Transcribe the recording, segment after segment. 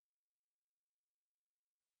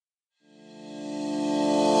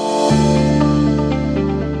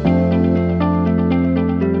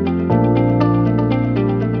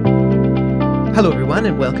Hello everyone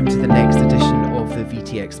and welcome to the next edition of the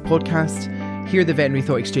VTX podcast. Here at the Veterinary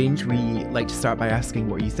Thought Exchange, we like to start by asking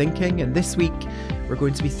what are you thinking, and this week we're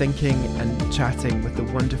going to be thinking and chatting with the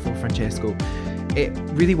wonderful Francesco. It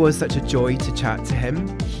really was such a joy to chat to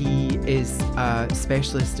him. He is a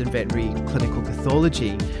specialist in veterinary clinical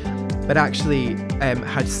pathology, but actually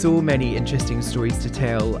had so many interesting stories to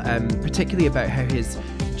tell, particularly about how his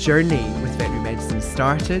journey with veterinary medicine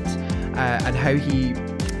started and how he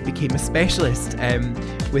became a specialist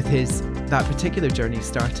with that particular journey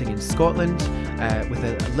starting in Scotland with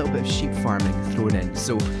a little bit of sheep farming thrown in.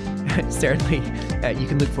 So certainly you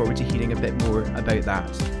can look forward to hearing a bit more about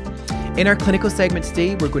that. In our clinical segment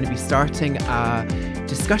today, we're going to be starting a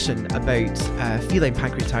discussion about feline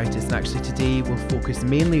pancreatitis, and actually today we'll focus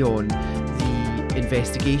mainly on the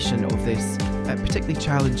investigation of this particularly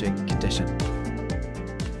challenging condition.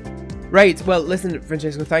 Right, well, listen,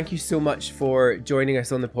 Francesco, thank you so much for joining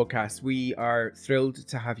us on the podcast. We are thrilled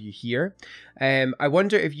to have you here. I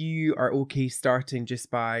wonder if you are okay starting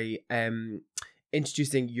just by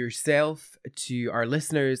introducing yourself to our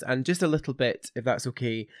listeners and just a little bit, if that's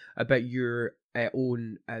okay, about your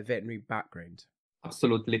own veterinary background.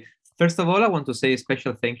 Absolutely. First of all, I want to say a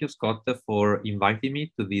special thank you, Scott, for inviting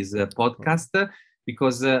me to this podcast.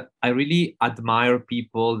 Because I really admire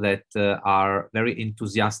people that are very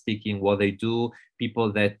enthusiastic in what they do,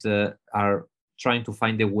 people that are trying to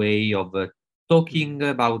find a way of talking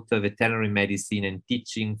about veterinary medicine and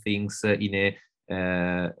teaching things in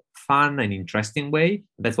a fun and interesting way.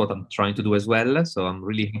 That's what I'm trying to do as well. So I'm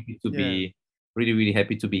really happy to be really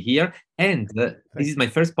happy to be here. And this is my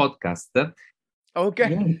first podcast. Okay,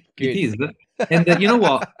 yeah, good. It is. And you know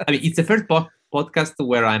what? I mean, it's the first podcast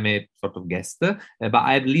where I'm a sort of guest, but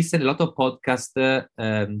I've listened a lot of podcasts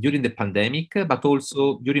during the pandemic, but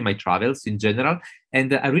also during my travels in general.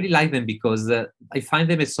 And I really like them because I find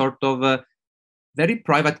them a sort of very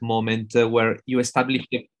private moment where you establish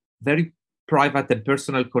a very private and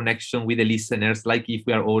personal connection with the listeners, like if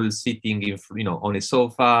we are all sitting on a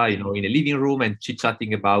sofa, in a living room and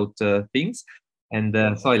chit-chatting about things. And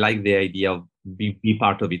so I like the idea of be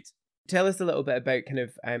part of it. Tell us a little bit about kind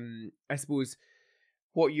of, I suppose,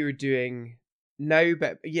 what you're doing now.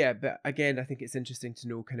 But again, I think it's interesting to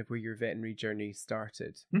know kind of where your veterinary journey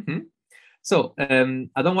started. Mm-hmm. So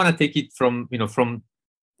I don't want to take it from from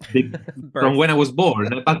when I was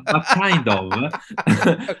born, but kind of.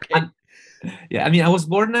 Okay. I mean, I was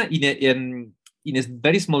born in a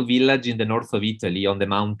very small village in the north of Italy, on the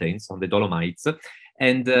mountains, on the Dolomites.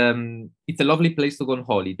 And it's a lovely place to go on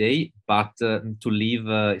holiday, but to live,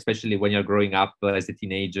 especially when you're growing up as a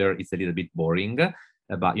teenager, it's a little bit boring.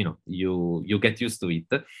 But you get used to it.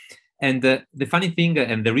 And the funny thing,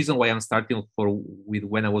 and the reason why I'm starting with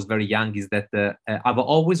when I was very young, is that I've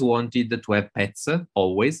always wanted to have pets,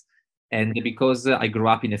 always. And because I grew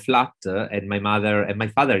up in a flat, and my mother and my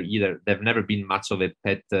father they've never been much of a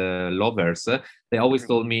pet lovers. They always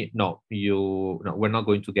told me, no, we're not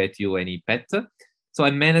going to get you any pet. So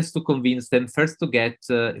I managed to convince them first to get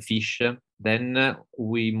fish. Then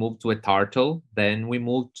we moved to a turtle. Then we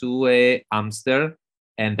moved to a hamster,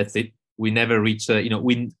 and that's it. We never reached.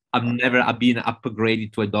 I've never been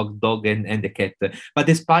upgraded to a dog, and a cat. But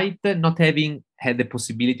despite not having had the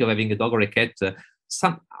possibility of having a dog or a cat,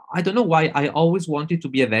 I don't know why I always wanted to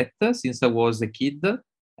be a vet since I was a kid,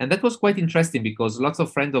 and that was quite interesting because lots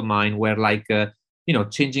of friends of mine were like.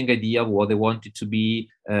 Changing idea of what they wanted to be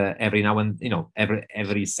every now and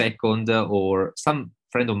every second, or some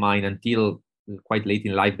friend of mine until quite late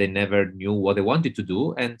in life they never knew what they wanted to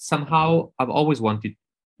do, and somehow I've always wanted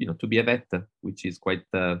to be a vet, which is quite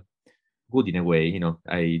good in a way.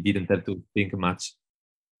 I didn't have to think much.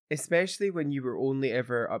 Especially when you were only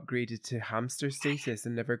ever upgraded to hamster status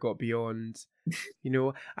and never got beyond,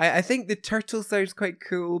 I think the turtle sounds quite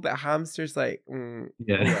cool, but hamster's like,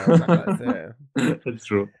 That's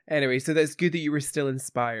true. Anyway, so that's good that you were still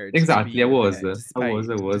inspired. Exactly, I was.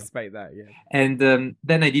 Despite that, yeah. And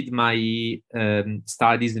then I did my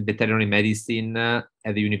studies in veterinary medicine at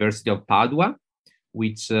the University of Padua,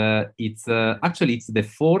 which it's the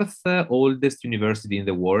fourth oldest university in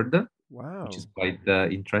the world. Wow, which is quite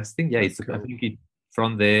interesting. Yeah, cool. I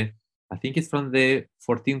think it's from the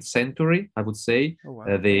 14th century, I would say. Oh,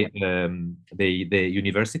 wow. The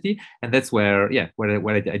university, and that's where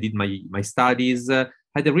I did my studies.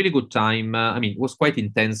 Had a really good time. I mean, it was quite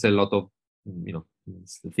intense. A lot of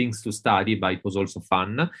things to study, but it was also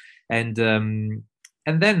fun. And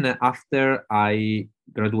then after I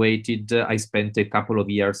graduated, I spent a couple of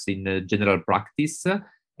years in general practice.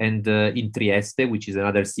 And in Trieste, which is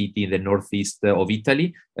another city in the northeast of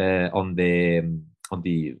Italy, on the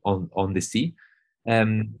sea.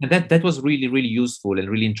 And that was really, really useful and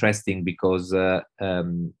really interesting because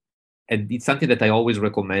and it's something that I always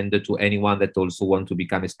recommend to anyone that also want to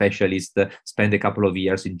become a specialist, spend a couple of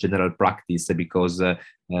years in general practice because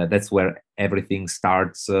that's where everything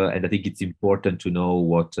starts. And I think it's important to know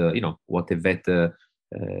what a vet,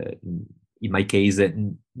 in my case,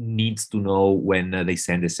 needs to know when they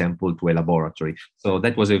send a sample to a laboratory. So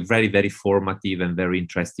that was a very, very formative and very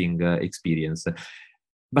interesting experience.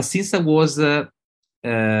 But since I was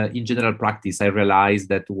in general practice, I realized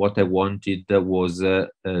that what I wanted was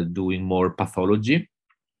doing more pathology.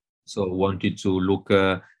 So I wanted to look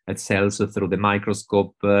at cells through the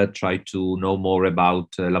microscope, try to know more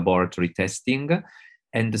about laboratory testing.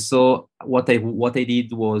 And so what I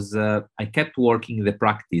did was I kept working in the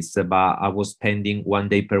practice, but I was spending 1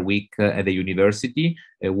 day per week at the university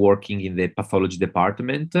working in the pathology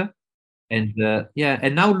department. And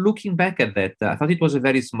and now looking back at that, I thought it was a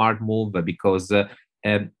very smart move because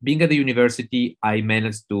being at the university, I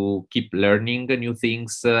managed to keep learning new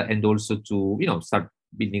things and also to start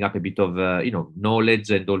building up a bit of knowledge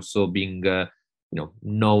and also being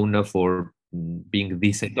known for being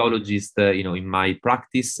the cytologist in my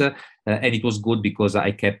practice. And it was good because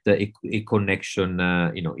I kept a connection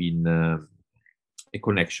a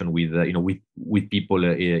connection with with people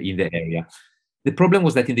in the area. The problem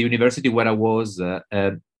was that in the university where I was,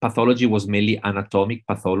 pathology was mainly anatomic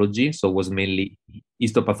pathology, so it was mainly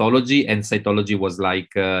histopathology, and cytology was like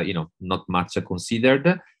not much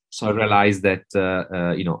considered. So I realized that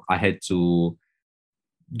I had to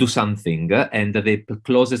do something, and the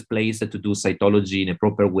closest place to do cytology in a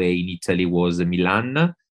proper way in Italy was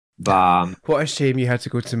Milan. But what a shame you had to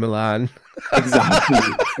go to Milan.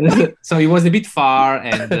 Exactly. So it was a bit far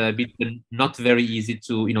and a bit not very easy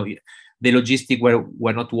to the logistic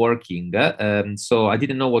were not working. So I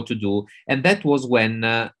didn't know what to do. And that was when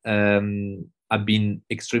I've been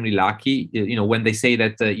extremely lucky. When they say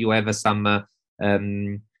that you have some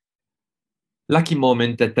lucky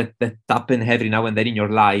moment that happen every now and then in your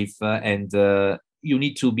life, and you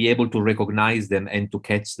need to be able to recognize them and to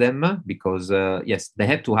catch them because yes, they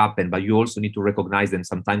have to happen, but you also need to recognize them.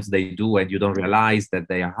 Sometimes they do, and you don't realize that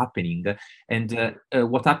they are happening. And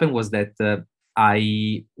what happened was that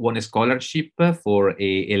I won a scholarship for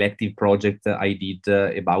a elective project I did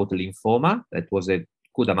about lymphoma. That was a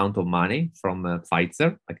good amount of money from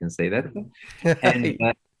Pfizer, I can say that. And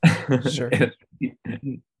sure.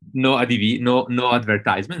 no ADV, no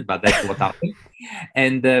advertisement, but that's what happened.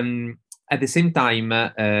 And at the same time,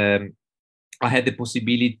 I had the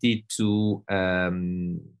possibility to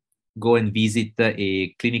go and visit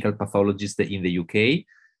a clinical pathologist in the UK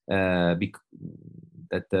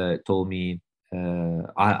that told me.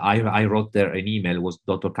 I wrote there an email. It was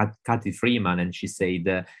Dr. Kathy Freeman, and she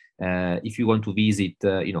said, if you want to visit,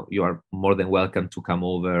 you are more than welcome to come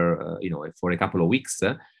over, for a couple of weeks.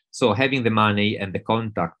 So having the money and the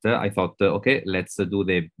contact, I thought, okay, let's do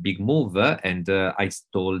the big move. And I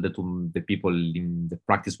told to the people in the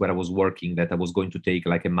practice where I was working that I was going to take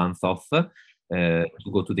like a month off to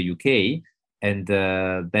go to the UK. And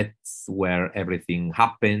that's where everything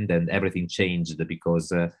happened and everything changed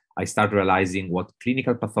because I started realizing what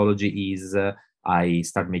clinical pathology is. I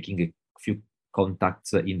started making a few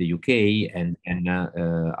contacts in the UK, and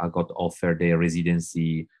I got offered a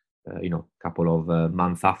residency couple of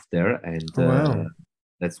months after, and wow.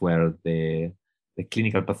 that's where the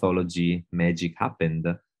clinical pathology magic happened.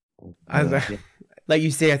 Like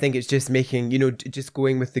you say, I think it's just making, just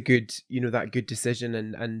going with the good, that good decision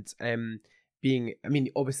and being, I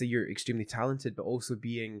mean, obviously you're extremely talented, but also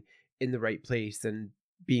being in the right place and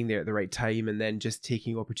being there at the right time and then just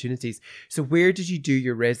taking opportunities. So where did you do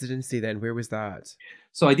your residency then? Where was that?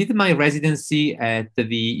 So I did my residency at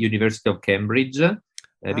the University of Cambridge.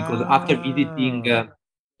 Because after visiting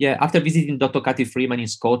Dr. Kathy Freeman in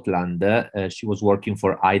Scotland, she was working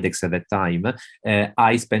for IDEX at that time.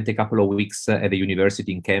 I spent a couple of weeks at the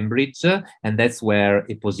university in Cambridge, and that's where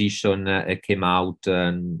a position came out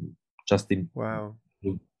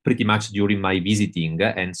pretty much during my visiting.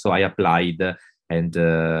 And so I applied, and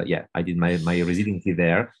I did my residency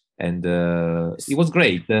there. And it was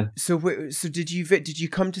great. So did you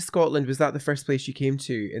come to Scotland? Was that the first place you came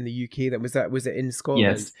to in the UK? Then was it in Scotland?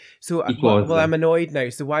 Yes, so it was. Well, I'm annoyed now.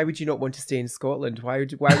 So why would you not want to stay in Scotland? Why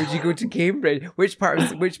would you go to Cambridge? Which part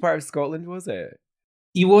of Scotland was it?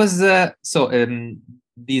 It was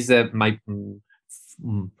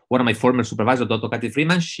one of my former supervisors, Dr. Kathy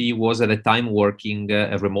Freeman. She was at the time working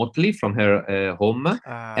remotely from her home,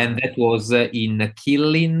 and that was in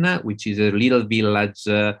Killin, which is a little village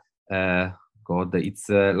God, it's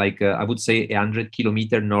like I would say 100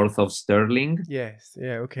 kilometers north of Stirling. Yes.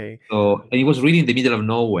 Yeah. Okay. So, and it was really in the middle of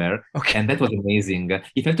nowhere, Okay. and that was amazing.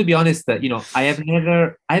 If I have to be honest,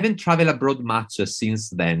 I haven't traveled abroad much since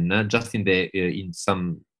then, just in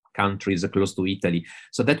some countries close to Italy.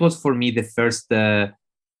 So that was for me the first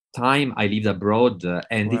time I lived abroad.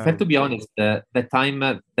 And if I have Wow. to be honest, that time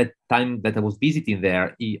that I was visiting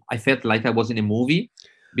there, I felt like I was in a movie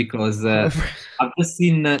because I've just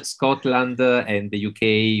seen Scotland and the UK,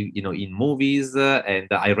 in movies, and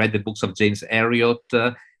I read the books of James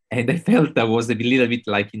Herriot, and I felt I was a little bit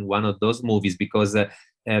like in one of those movies because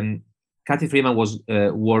um, Kathy Freeman was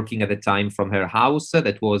working at the time from her house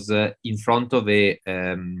that was in front of a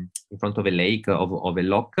lake of a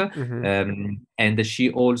loch, Hmm. and she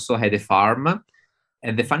also had a farm.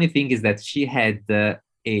 And the funny thing is that she had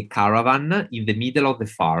a caravan in the middle of the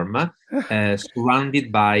farm,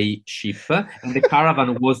 surrounded by sheep, and the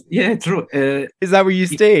caravan was yeah, true. Is that where you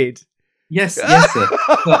stayed? Yes, yes.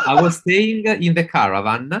 So I was staying in the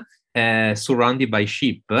caravan, surrounded by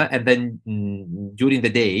sheep, and then during the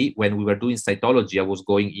day when we were doing cytology, I was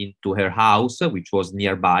going into her house, which was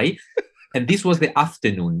nearby, and this was the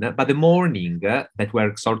afternoon. But the morning that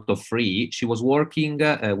were sort of free, she was working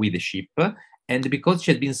with the sheep. And because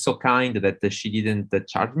she had been so kind that she didn't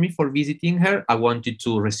charge me for visiting her, I wanted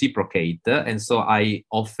to reciprocate. And so I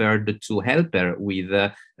offered to help her with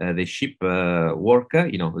the sheep work,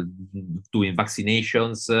 doing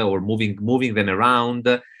vaccinations or moving them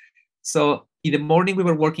around. So in the morning we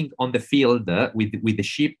were working on the field with the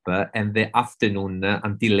sheep, and the afternoon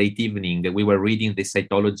until late evening we were reading the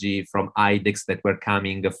cytology from IDEX that were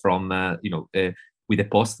coming from with the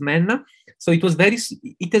postman. So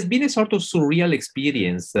it has been a sort of surreal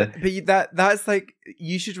experience. That's like,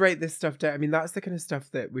 you should write this stuff down. I mean, that's the kind of stuff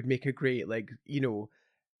that would make a great, like,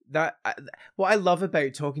 what I love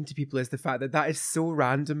about talking to people is the fact that is so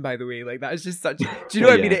random, by the way. Like, that is just such, do you know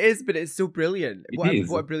what I mean? Yeah, It is, but it's so brilliant. it What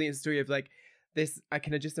is. a brilliant story of, like, this. I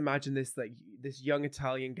can just imagine this, like, this young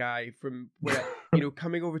Italian guy from where,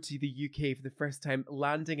 coming over to the UK for the first time,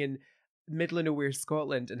 landing in middle of nowhere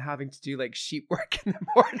Scotland and having to do like sheep work in the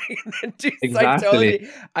morning and then do Exactly. cytology.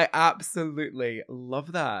 I absolutely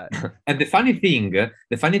love that. And the funny thing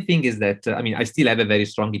is that I still have a very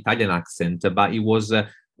strong Italian accent, but it was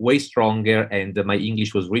way stronger, and my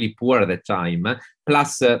English was really poor at the time.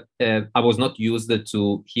 Plus, I was not used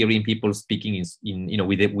to hearing people speaking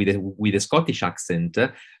with a Scottish accent,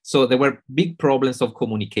 so there were big problems of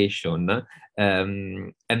communication,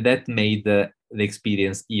 and that made the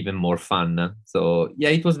experience even more fun. So yeah,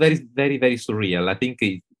 it was very, very, very surreal. I think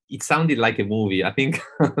it sounded like a movie. I think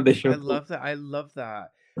they I should. love that. I love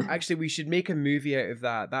that. Actually, we should make a movie out of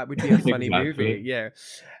that. That would be a funny movie. Exactly.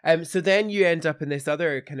 Yeah. So then you end up in this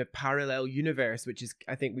other kind of parallel universe, which is,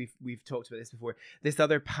 I think we've talked about this before. This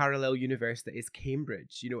other parallel universe that is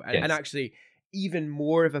Cambridge, and Yes. actually even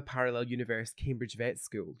more of a parallel universe, Cambridge Vet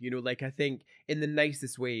School. Like, I think in the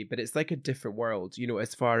nicest way, but it's like a different world.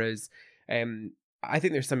 As far as I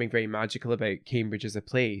think there's something very magical about Cambridge as a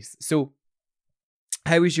place. So,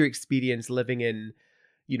 how was your experience living in,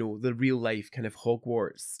 the real life kind of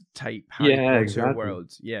Hogwarts type Harry Yeah, Potter exactly.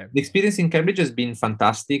 world? Yeah. The experience in Cambridge has been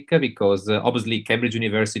fantastic because obviously Cambridge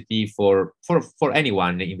University for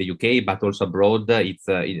anyone in the UK, but also abroad, it's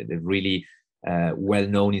a really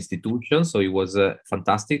well-known institution. So it was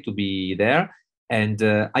fantastic to be there. And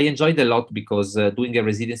I enjoyed a lot because doing a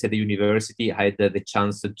residency at the university, I had the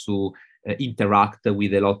chance to interact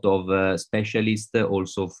with a lot of specialists,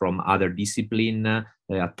 also from other discipline,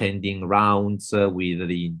 attending rounds with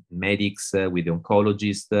the medics, with the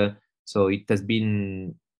oncologists. So it has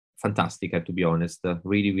been fantastic, I have to be honest.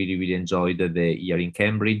 Really, really, really enjoyed the year in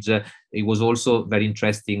Cambridge. It was also very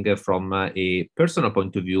interesting from a personal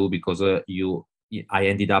point of view because I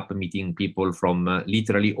ended up meeting people from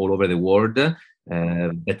literally all over the world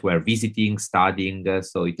that were visiting, studying.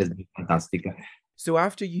 So it has been fantastic. So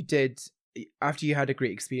after you had a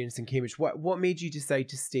great experience in Cambridge, what made you decide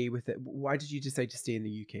to stay with it? Why did you decide to stay in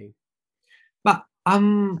the UK? But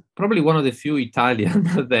I'm probably one of the few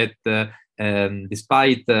Italians that,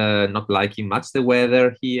 despite not liking much the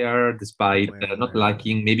weather here, despite not Well,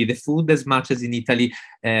 liking maybe the food as much as in Italy,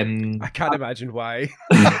 I can't imagine why.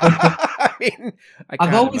 I mean, I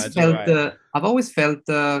can't imagine why. I've always felt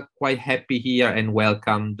quite happy here and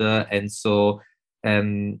welcomed, and so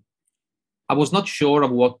um, I was not sure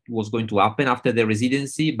of what was going to happen after the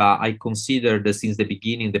residency, but I considered since the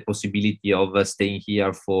beginning the possibility of staying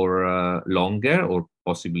here for longer or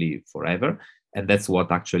possibly forever. And that's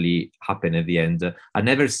what actually happened at the end. I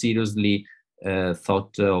never seriously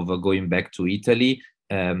thought of going back to Italy.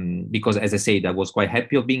 because, as I said, I was quite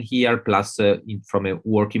happy of being here. Plus, from a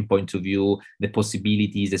working point of view, the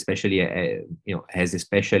possibilities, especially as a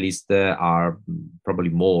specialist, are probably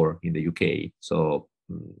more in the UK. So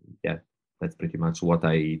yeah, that's pretty much what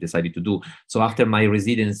I decided to do. So after my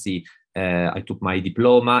residency, I took my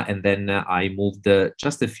diploma, and then I moved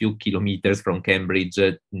just a few kilometers from Cambridge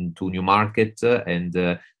to Newmarket,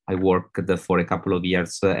 and I worked for a couple of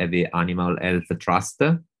years at the Animal Health Trust,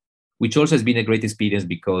 which also has been a great experience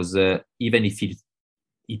because even if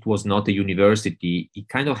it was not a university, it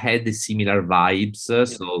kind of had the similar vibes.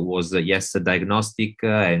 So it was, yes, diagnostic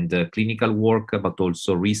and clinical work, but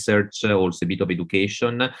also research, also a bit of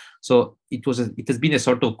education. So it has been a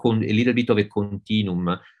sort of a little bit of a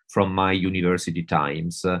continuum from my university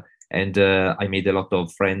times. And I made a lot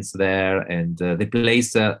of friends there. And the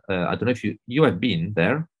place, I don't know if you have been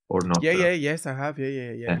there or not. Yes, I have.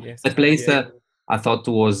 Yes. The place I thought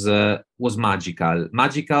was magical.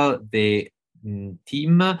 Magical, the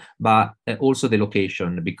team, but also the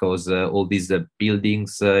location, because all these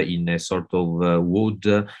buildings in a sort of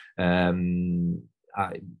wood.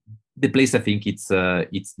 The place, I think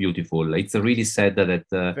it's beautiful. It's really sad that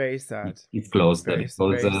very sad. It's closed very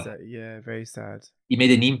because sad. Yeah, very sad. It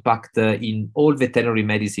made an impact in all veterinary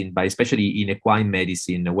medicine, but especially in equine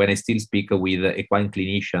medicine. When I still speak with equine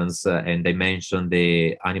clinicians and I mention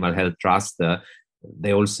the Animal Health Trust,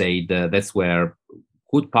 they all say that's where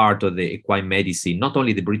good part of the equine medicine, not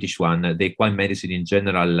only the British one, the equine medicine in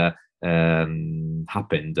general,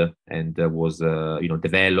 happened and was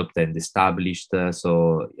developed and established.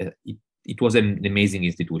 So it was an amazing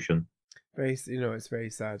institution. It's very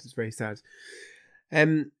sad. It's very sad.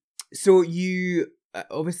 So you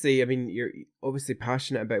obviously, I mean, you're obviously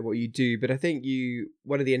passionate about what you do, but I think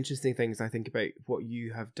one of the interesting things I think about what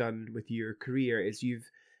you have done with your career is you've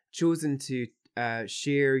chosen to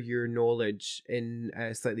share your knowledge in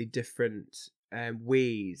slightly different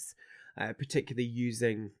ways, particularly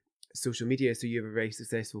using social media. So you have a very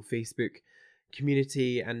successful Facebook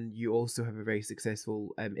community, and you also have a very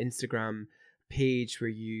successful Instagram page where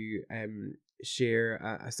you share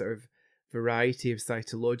a sort of variety of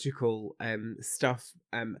cytological stuff.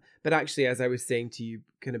 But actually, as I was saying to you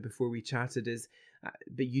kind of before we chatted,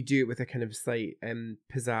 but you do it with a kind of slight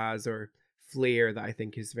pizzazz or flair that I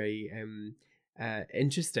think is very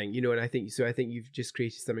interesting, and I think you've just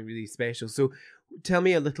created something really special. So tell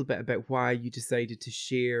me a little bit about why you decided to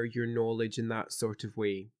share your knowledge in that sort of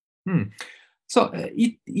way. So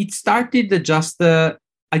it started just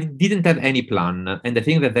I didn't have any plan, and I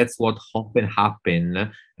think that's what often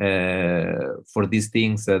happen for these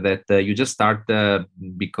things, that you just start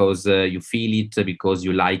because you feel it, because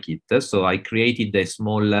you like it. So I created a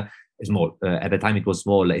small, at the time it was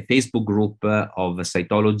small, a Facebook group of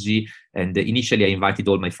cytology, and initially I invited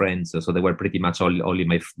all my friends, so they were pretty much only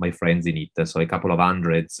my friends in it, so a couple of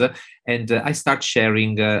hundreds, and I start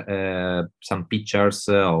sharing some pictures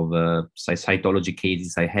of cytology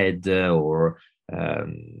cases I had, or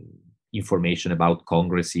information about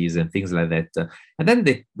congresses and things like that. And then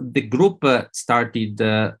the group started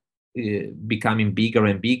becoming bigger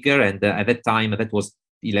and bigger, and at that time, that was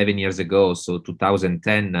 11 years ago, so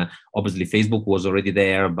 2010, obviously Facebook was already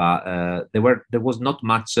there, but there was not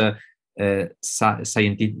much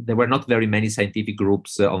scientific, there were not very many scientific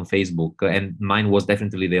groups on Facebook, and mine was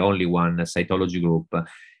definitely the only one, a cytology group.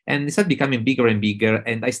 And it started becoming bigger and bigger,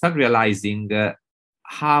 and I started realizing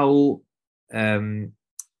how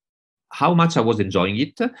much I was enjoying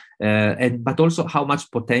it, but also how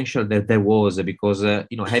much potential there was, because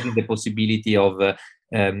having the possibility of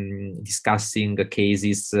discussing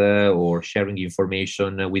cases or sharing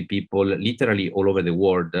information with people literally all over the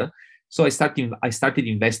world. So I started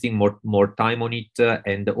investing more time on it,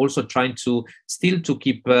 and also trying to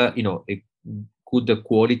keep a good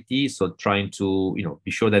quality. So trying to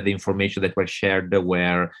be sure that the information that were shared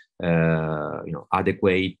were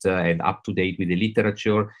adequate and up to date with the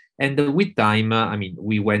literature. And with time,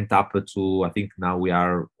 we went up to, I think now we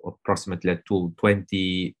are approximately at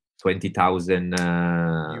 20,000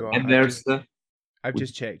 members. I've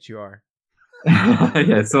just checked. You are.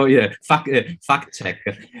 Yeah. So yeah, fact check.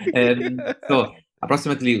 So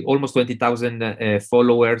approximately almost 20,000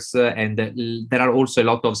 followers, and there are also a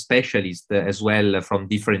lot of specialists as well from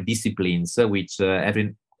different disciplines, which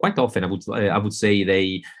quite often I would say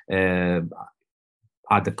they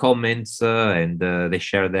add the comments and they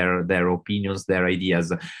share their opinions, their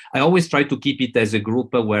ideas. I always try to keep it as a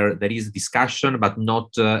group where there is discussion, but not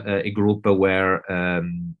a group where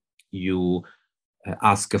you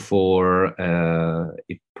ask for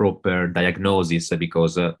a proper diagnosis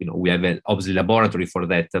because we have obviously laboratory for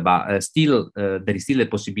that, but still there is still a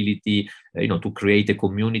possibility to create a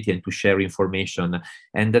community and to share information,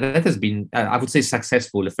 and that has been I would say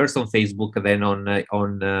successful, first on Facebook, then on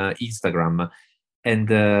Instagram, and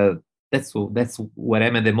that's where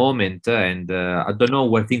I'm at the moment, and I don't know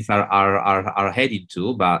where things are heading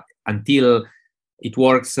to, but until it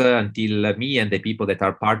works, until me and the people that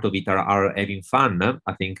are part of it are having fun,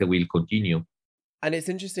 I think we'll continue. And it's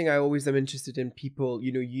interesting. I always am interested in people.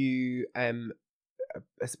 I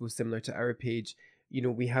suppose similar to our page.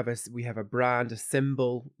 We have a brand, a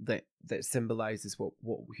symbol that symbolizes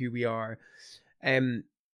who we are.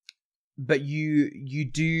 But you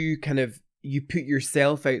do kind of, you put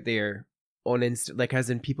yourself out there on Insta, like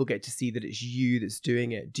as in people get to see that it's you that's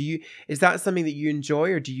doing it. Is that something that you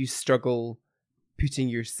enjoy, or do you struggle putting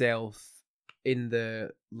yourself in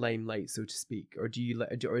the limelight, so to speak, or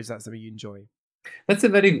or is that something you enjoy? That's a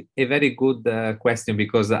very good question,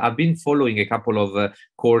 because I've been following a couple of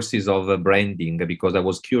courses of branding because I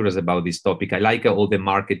was curious about this topic. I like all the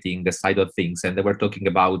marketing, the side of things, and they were talking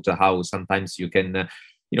about how sometimes you can,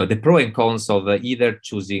 the pro and cons of either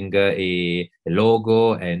choosing a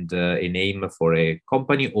logo and a name for a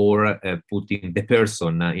company, or putting the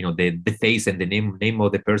person, the face and the name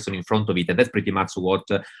of the person in front of it, and that's pretty much what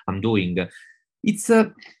I'm doing.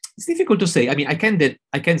 It's difficult to say. I mean, I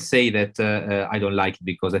can say that I don't like it,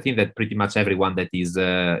 because I think that pretty much everyone that is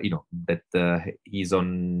is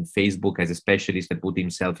on Facebook as a specialist and put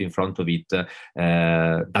himself in front of it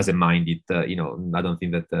doesn't mind it. I don't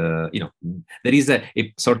think that there is a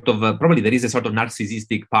sort of probably there is a sort of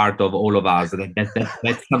narcissistic part of all of us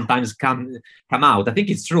that sometimes come out. I think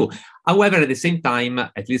it's true. However, at the same time,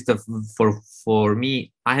 at least for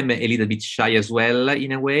me, I am a little bit shy as well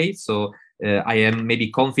in a way. So I am maybe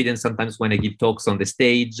confident sometimes when I give talks on the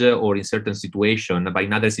stage or in certain situation, but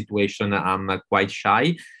in other situation I'm quite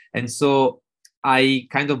shy, and so I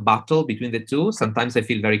kind of battle between the two. Sometimes I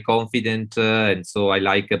feel very confident, and so I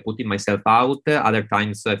like putting myself out. Other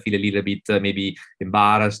times I feel a little bit maybe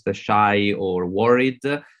embarrassed, shy, or worried.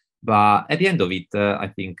 But at the end of it, I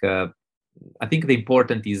think the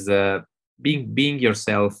important is being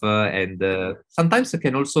yourself, and sometimes it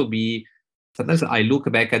can also be. Sometimes I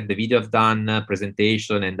look back at the video I've done,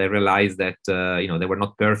 presentation, and I realize that they were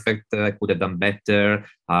not perfect. I could have done better.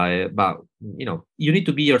 But you need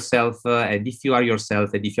to be yourself, and if you are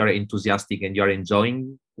yourself, and if you are enthusiastic and you are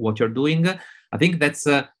enjoying what you're doing, I think that's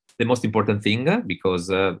the most important thing, because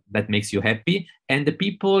that makes you happy, and the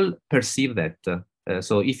people perceive that.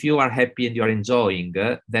 So if you are happy and you are enjoying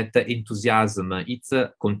that enthusiasm, it's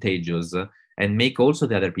contagious, and make also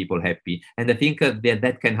the other people happy. And I think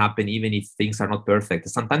that can happen even if things are not perfect.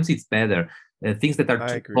 Sometimes it's better. Things that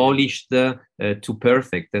are too polished, too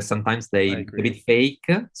perfect, sometimes they look a bit fake.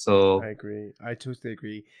 So I agree. I totally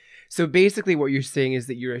agree. So basically what you're saying is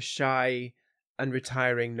that you're a shy and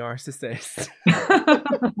retiring narcissist.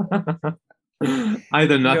 I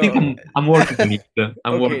don't know. No. I think I'm working on it.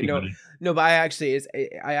 I'm working on it. No, but I asked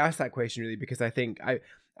that question really because I think I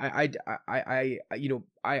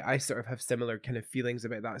sort of have similar kind of feelings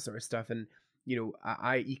about that sort of stuff, and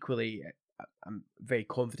I equally, I'm very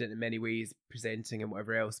confident in many ways presenting and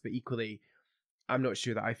whatever else, but equally I'm not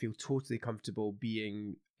sure that I feel totally comfortable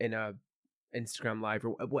being in a Instagram live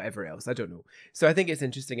or whatever else. I don't know. So I think it's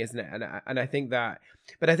interesting, isn't it? And I think that,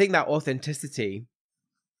 but I think that authenticity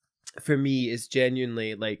for me is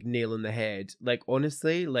genuinely like nail in the head. Like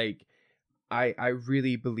honestly, like I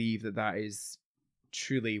really believe that is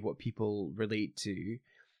truly what people relate to.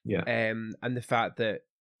 Yeah. And the fact that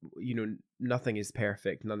nothing is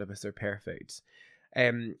perfect. None of us are perfect.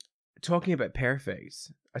 Talking about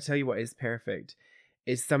perfect, I tell you what is perfect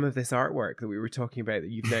is some of this artwork that we were talking about that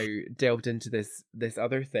you've now delved into this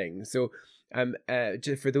other thing. So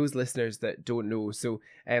just for those listeners that don't know, so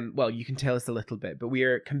well, you can tell us a little bit, but we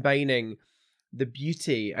are combining the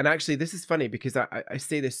beauty, and actually this is funny because I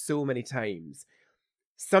say this so many times.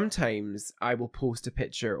 Sometimes I will post a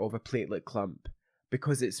picture of a platelet clump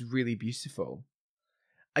because it's really beautiful.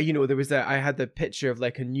 I had the picture of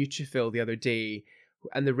like a neutrophil the other day,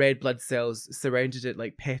 and the red blood cells surrounded it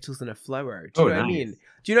like petals in a flower. Do you know what I mean?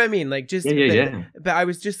 Do you know what I mean? Like just but I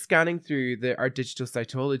was just scanning through our digital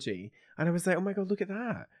cytology, and I was like, oh my god, look at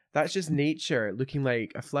that! That's just nature looking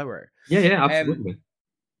like a flower. Yeah, absolutely.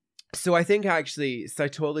 So I think actually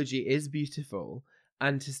cytology is beautiful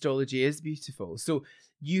and histology is beautiful. So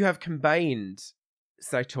you have combined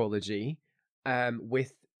cytology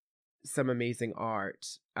with some amazing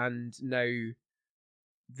art, and now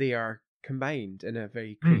they are combined in a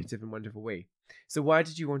very creative and wonderful way. So why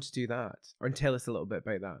did you want to do that? Or tell us a little bit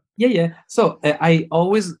about that. Yeah. So I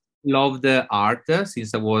always loved art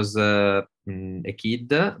since I was a kid,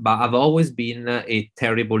 but I've always been a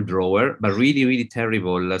terrible drawer, but really, really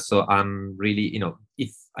terrible. So I'm really,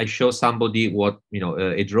 if I show somebody what,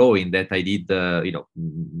 a drawing that I did,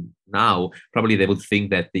 now, probably they would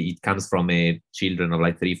think that it comes from a children of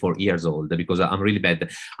like 3, 4 years old, because I'm really bad.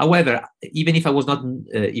 However, even if I was not,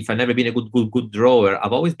 if I've never been a good drawer,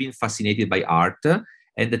 I've always been fascinated by art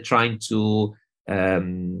and trying to,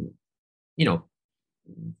 you know,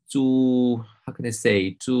 to, how can I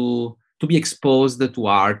say, to be exposed to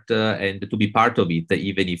art and to be part of it,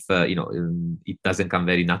 even if it doesn't come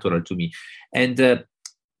very natural to me. And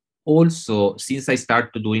also, since I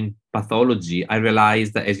started doing pathology, I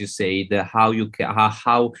realized that, as you say, how you can,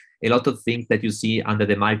 how a lot of things that you see under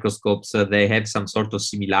the microscopes, they have some sort of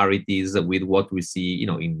similarities with what we see,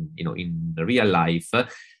 in real life.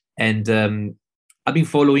 And I've been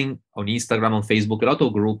following on Instagram, on Facebook, a lot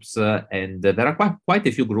of groups, and there are quite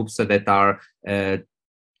a few groups that are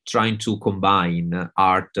trying to combine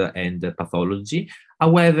art and pathology.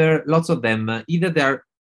 However, lots of them, either they're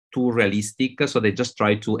too realistic, so they just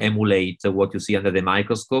try to emulate what you see under the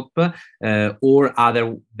microscope, or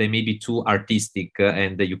other, they may be too artistic,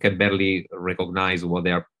 and you can barely recognize what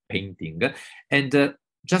they are painting. And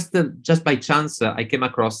just by chance, I came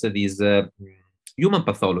across this human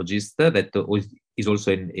pathologist that is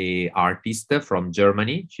also an artist from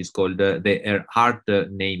Germany. She's called, her art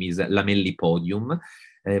name is Lamellipodium,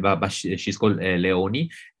 but she's called Leoni,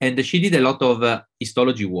 and she did a lot of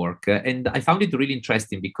histology work, and I found it really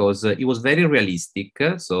interesting because it was very realistic,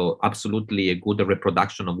 so absolutely a good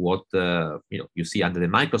reproduction of what you see under the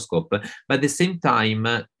microscope, but at the same time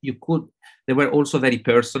they were also very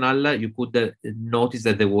personal. You could notice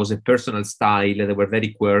that there was a personal style. They were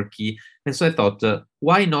very quirky, and so I thought,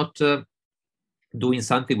 why not doing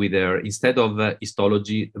something with her, instead of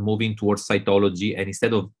histology, moving towards cytology, and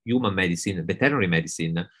instead of human medicine, veterinary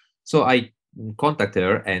medicine. So I contacted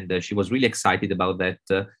her, and she was really excited about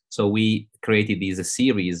that. So we created this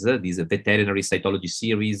series, this veterinary cytology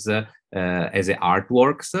series, as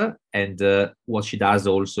artworks. And what she does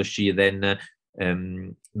also, she then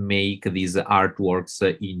make these artworks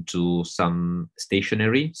into some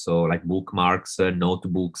stationery, so like bookmarks,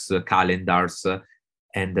 notebooks, calendars,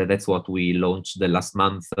 and that's what we launched the last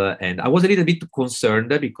month. And I was a little bit concerned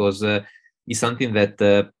because it's something that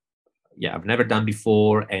I've never done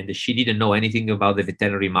before, and she didn't know anything about the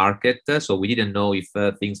veterinary market, so we didn't know if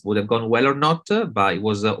things would have gone well or not, but it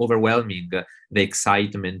was overwhelming, the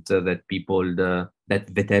excitement that people, that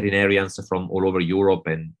veterinarians from all over Europe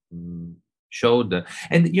and showed.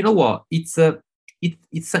 And you know what, it's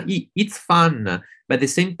fun, but at the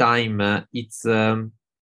same time,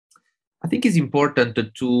 I think it's important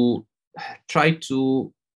to try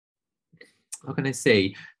to, how can I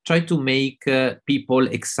say, try to make people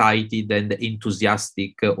excited and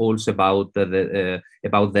enthusiastic also about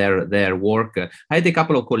about their work. I had a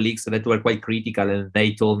couple of colleagues that were quite critical, and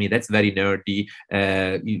they told me that's very nerdy.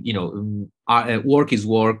 Work is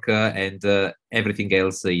work, and everything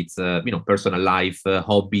else, it's personal life,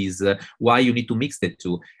 hobbies. Why you need to mix the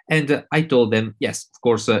two? And I told them, yes, of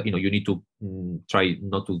course, you need to try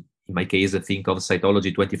not to, in my case, think of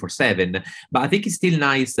cytology 24/7, but I think it's still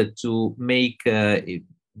nice to make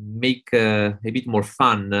a bit more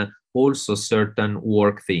fun also certain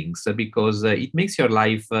work things, because it makes your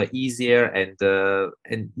life easier, and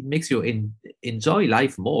it makes you enjoy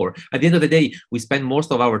life more. At the end of the day, we spend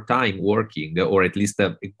most of our time working, or at least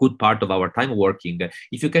a good part of our time working.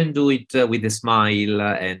 If you can do it with a smile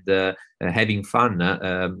and having fun,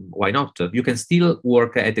 why not? You can still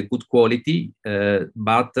work at a good quality,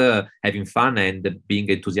 but having fun and being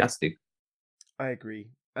enthusiastic. I agree,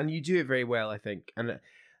 and you do it very well, I think. And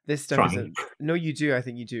this stuff Trying. no, you do. I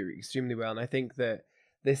think you do extremely well, and I think that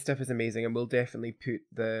this stuff is amazing. And we'll definitely put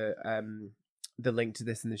the link to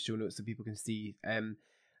this in the show notes so people can see.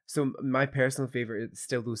 So my personal favorite is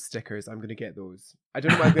still those stickers. I'm gonna get those. I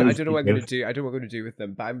don't know what I don't know what I'm gonna do. I don't know what I'm gonna do with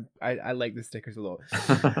them, but I like the stickers a lot.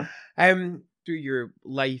 Through your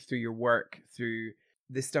life, through your work, through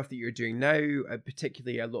the stuff that you're doing now,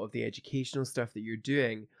 particularly a lot of the educational stuff that you're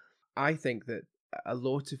doing, I think that a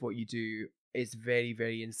lot of what you do is very,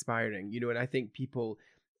 very inspiring, and I think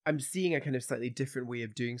I'm seeing a kind of slightly different way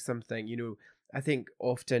of doing something. I think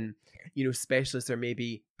often, specialists are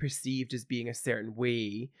maybe perceived as being a certain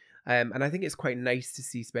way. And I think it's quite nice to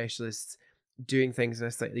see specialists doing things in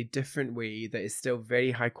a slightly different way that is still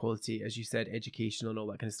very high quality, as you said, educational and all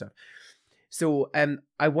that kind of stuff. So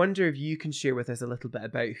I wonder if you can share with us a little bit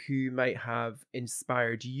about who might have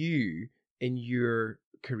inspired you in your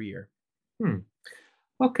career.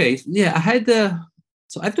 Okay, yeah, I had.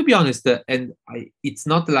 So I have to be honest, and it's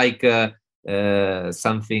not like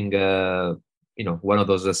something. One of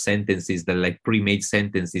those sentences that like pre-made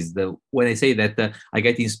sentences. When I say that I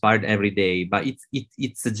get inspired every day, but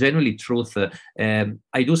it's generally truth.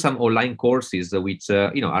 I do some online courses which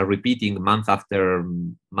are repeating month after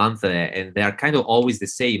month, and they are kind of always the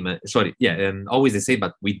same. Always the same,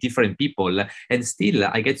 but with different people. And still,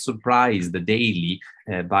 I get surprised daily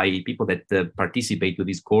by people that participate to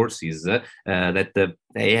these courses that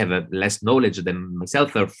they have less knowledge than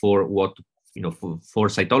myself for what for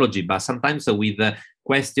cytology, but sometimes with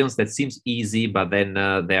questions that seems easy, but then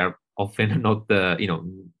they are often not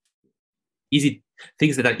easy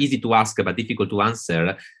things that are easy to ask but difficult to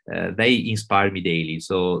answer. They inspire me daily,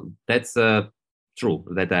 so that's true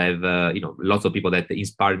that I have lots of people that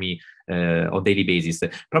inspire me on daily basis.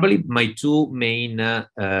 Probably my two main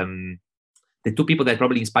the two people that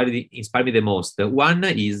probably inspire me the most. One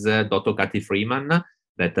is Dr. Cathy Freeman,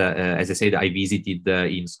 that, as I said, I visited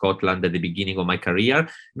in Scotland at the beginning of my career,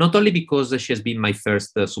 not only because she has been my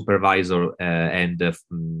first supervisor and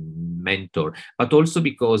mentor, but also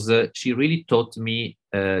because she really taught me,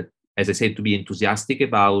 as I said, to be enthusiastic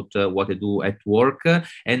about what I do at work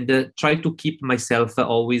and try to keep myself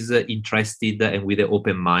always interested and with an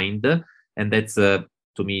open mind. And that's to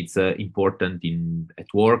me, it's important at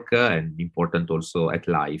work and important also at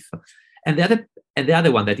life. And the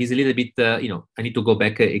other one that is a little bit, I need to go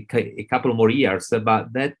back a couple more years,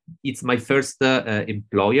 but that it's my first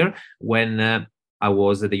employer. When I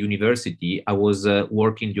was at the university, I was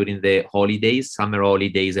working during the holidays, summer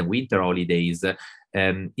holidays and winter holidays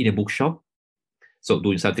in a bookshop. So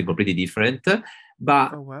doing something completely different.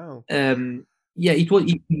 But oh, wow.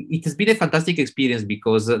 It has been a fantastic experience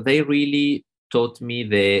because they really taught me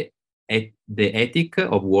the ethic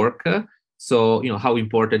of work. So how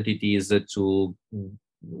important it is to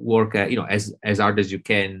work as hard as you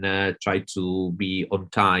can, try to be on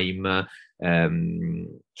time,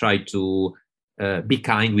 try to be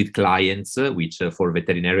kind with clients, which for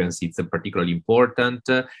veterinarians it's particularly important.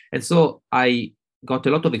 And so I got a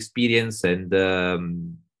lot of experience and a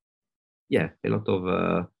lot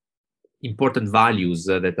of important values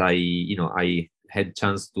that I had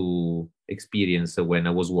chance to experience when I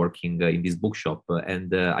was working in this bookshop,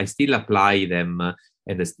 and I still apply them,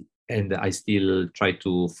 and I still try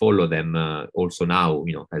to follow them also now,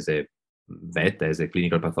 as a vet, as a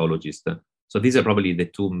clinical pathologist. So these are probably the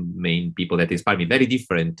two main people that inspire me. Very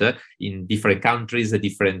different in different countries, a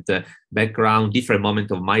different background, different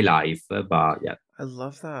moment of my life. But yeah, I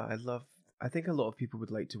love that. I think a lot of people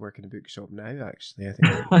would like to work in a bookshop now. Actually, I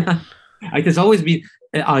think. It has always been.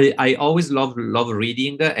 I always love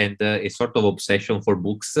reading and a sort of obsession for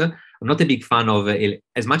books. I'm not a big fan of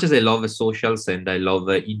as much as I love socials and I love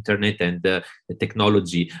internet and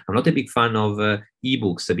technology. I'm not a big fan of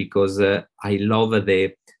ebooks because I love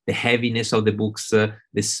the heaviness of the books,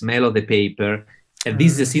 the smell of the paper. And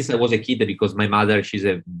this is since I was a kid, because my mother, she's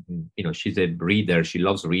a reader. She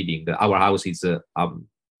loves reading. Our house is the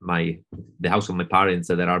house of my parents.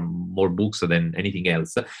 There are more books than anything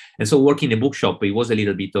else, and so working in a bookshop, it was a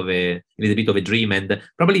little bit of a dream, and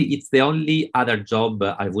probably it's the only other job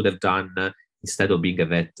I would have done instead of being a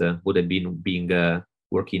vet. Would have been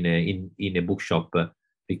working in a bookshop,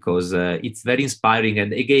 because it's very inspiring.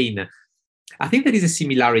 And again, I think there is a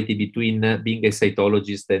similarity between being a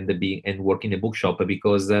cytologist and working in a bookshop,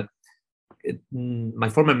 because my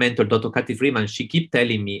former mentor, Dr. Cathy Freeman, she kept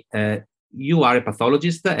telling me, you are a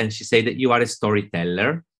pathologist, and she said that you are a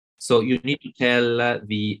storyteller. So you need to tell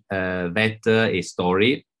the vet a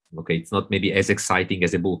story. Okay, it's not maybe as exciting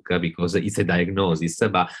as a book because it's a diagnosis,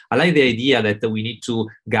 but I like the idea that we need to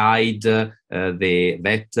guide the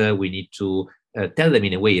vet. We need to tell them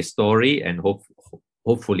in a way a story, and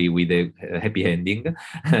hopefully with a happy ending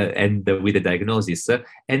and with a diagnosis.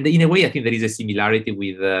 And in a way, I think there is a similarity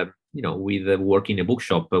with working in a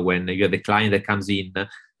bookshop. When you have a client that comes in,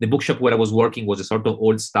 the bookshop where I was working was a sort of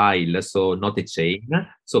old style, so not a chain.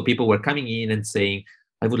 So people were coming in and saying,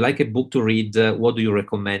 I would like a book to read. What do you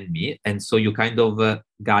recommend me? And so you kind of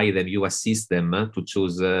guide them, you assist them to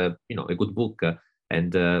choose, a good book.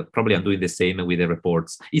 And probably I'm doing the same with the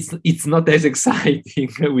reports. It's not as exciting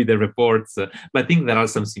with the reports, but I think there are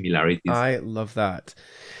some similarities. I love that.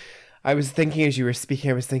 I was thinking as you were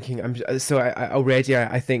speaking, I think I'm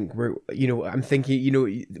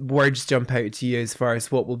thinking, words jump out to you as far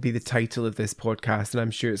as what will be the title of this podcast. And I'm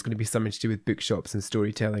sure it's going to be something to do with bookshops and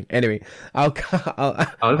storytelling. Anyway, I'll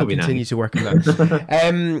continue to work on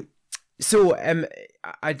that. So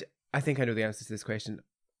I think I know the answer to this question.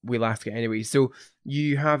 We'll ask it anyway. So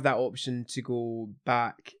you have that option to go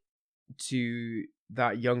back to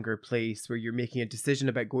that younger place where you're making a decision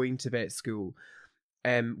about going to vet school.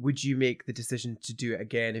 Would you make the decision to do it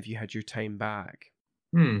again if you had your time back?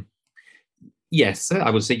 Yes, I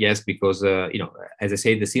would say yes, because, as I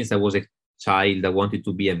said, since I was a child, I wanted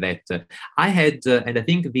to be a vet. I had, and I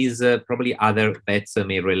think these probably other vets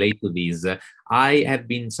may relate to this. I have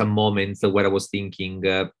been some moments where I was thinking,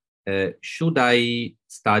 should I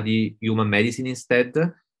study human medicine instead?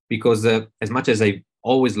 Because as much as I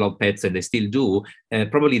always love pets and I still do,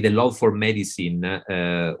 probably the love for medicine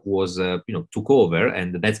was, took over,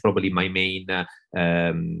 and that's probably my main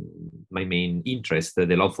interest,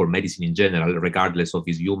 the love for medicine in general, regardless of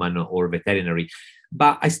it's human or veterinary.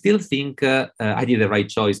 But I still think I did the right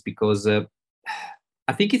choice, because I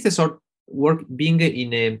think it's a sort work being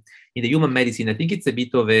in the human medicine. I think it's a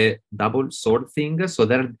bit of a double sword thing. So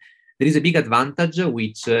there is a big advantage,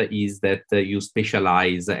 which is that you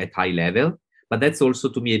specialize at high level. But that's also,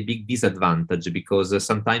 to me, a big disadvantage, because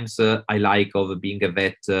sometimes I like of being a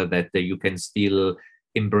vet that you can still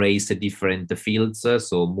embrace different fields.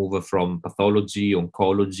 So move from pathology,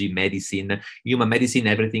 oncology, medicine, human medicine,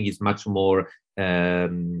 everything is much more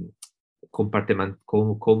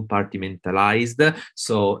compartmentalized.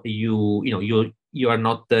 So you are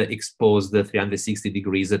not exposed 360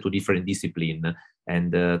 degrees to different discipline.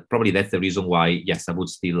 And probably that's the reason why, yes, I would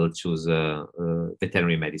still choose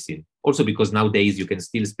veterinary medicine. Also because nowadays you can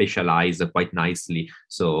still specialize quite nicely.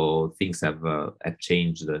 So things have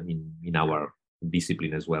changed in our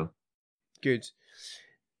discipline as well. Good.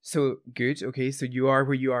 So good. Okay. So you are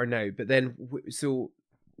where you are now, but then, so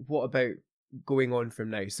what about going on from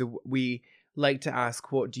now? So we like to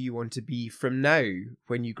ask, what do you want to be from now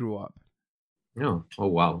when you grow up? Oh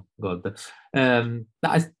wow, God.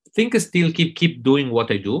 I think I still keep doing what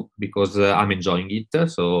I do, because I'm enjoying it.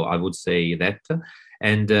 So I would say that,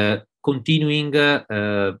 and continuing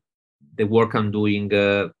the work I'm doing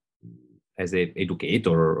as an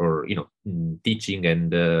educator, or teaching,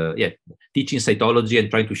 and teaching cytology and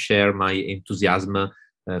trying to share my enthusiasm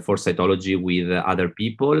for cytology with other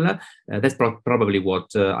people. That's probably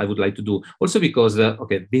what I would like to do. Also because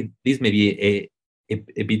this may be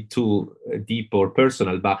a bit too deep or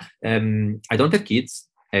personal, but I don't have kids,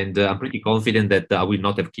 and I'm pretty confident that I will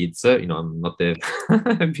not have kids. I'm not a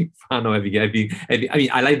big fan of having. I mean,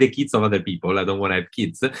 I like the kids of other people. I don't want to have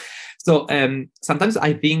kids. So sometimes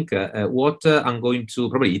I think what I'm going to,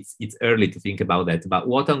 probably it's early to think about that, but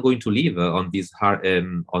what I'm going to leave on this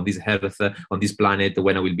earth, on this planet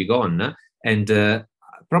when I will be gone, and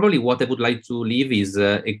probably what I would like to leave is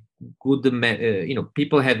a good,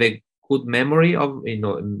 people have a good memory of,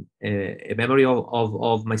 a memory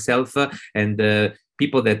of myself, and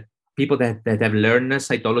people that have learned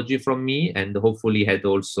cytology from me, and hopefully had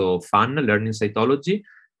also fun learning cytology.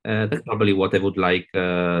 That's probably what I would like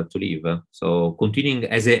to leave. So continuing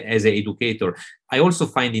as an educator. I also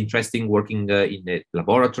find interesting working in a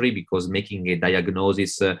laboratory, because making a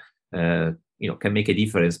diagnosis can make a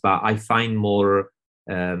difference, but I find more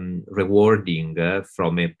rewarding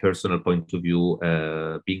from a personal point of view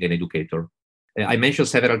being an educator. I mentioned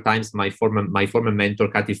several times my former mentor,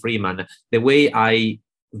 Kathy Freeman. The way I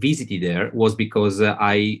visited her was because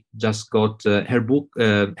I just got her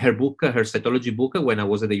cytology book when I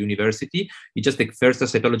was at the university. It's just the first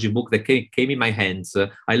cytology book that came in my hands.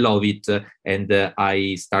 I love it, and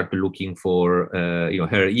I started looking for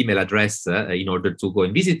her email address in order to go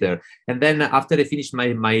and visit her. And then after I finished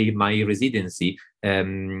my residency,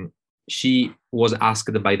 she was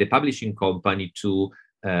asked by the publishing company to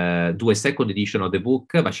do a second edition of the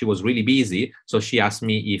book, but she was really busy. So she asked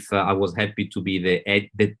me if I was happy to be the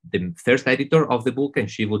first editor of the book, and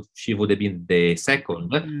she would have been the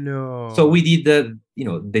second. No. So we did,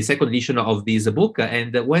 the second edition of this book.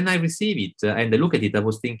 And when I received it and I look at it, I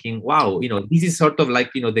was thinking, wow, this is sort of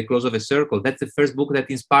like, the close of a circle. That's the first book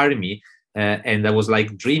that inspired me. And I was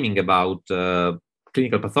like dreaming about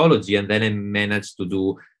clinical pathology, and then I managed to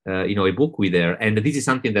do a book with her. And this is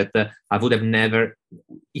something that I would have never,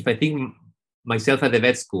 if I think myself at the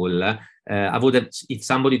vet school, I would have, if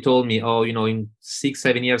somebody told me, oh, in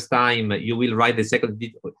 6-7 years time you will write the second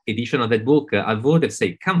edition of that book, I would have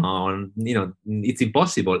said, come on, it's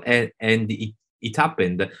impossible. And it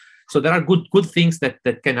happened. So there are good things that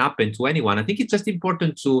can happen to anyone. I think it's just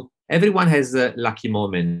important to, everyone has a lucky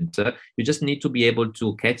moment. You just need to be able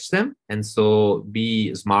to catch them, and so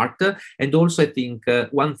be smart. And also, I think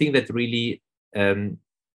one thing that really I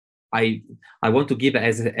want to give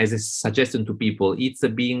as a suggestion to people, it's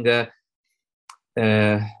being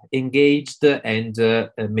engaged and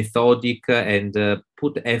methodic and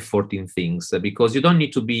put effort in things, because you don't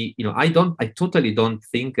need to be, I totally don't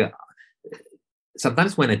think,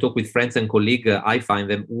 sometimes when I talk with friends and colleagues, I find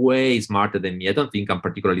them way smarter than me. I don't think I'm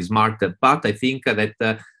particularly smart, but I think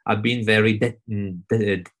that I've been very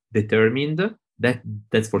determined.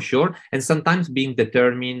 That's for sure. And sometimes being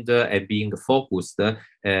determined and being focused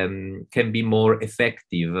can be more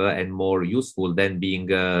effective and more useful than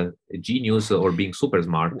being a genius or being super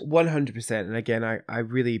smart. 100%. And again,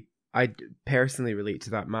 I personally relate to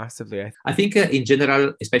that massively. I think in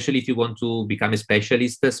general, especially if you want to become a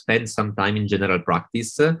specialist, spend some time in general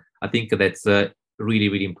practice. I think that's really,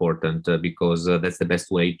 really important because that's the best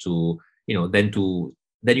way to, then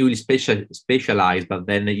you will specialize, but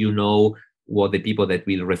then what the people that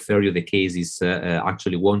will refer you the cases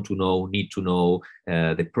actually want to know, need to know,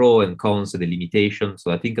 the pro and cons, the limitations.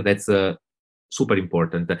 So I think that's super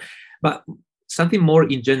important. But something more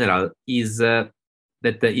in general is that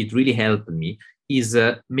it really helped me is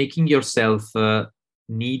making yourself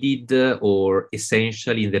needed or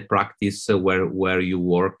essential in the practice where you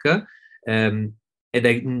work. And I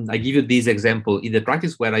give you this example. In the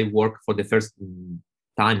practice where I worked for the first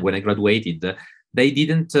time when I graduated,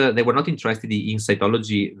 they were not interested in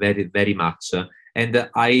cytology very, very much. And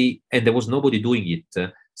there was nobody doing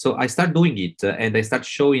it. So I started doing it and I started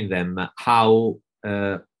showing them how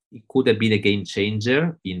it could have been a game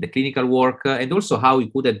changer in the clinical work and also how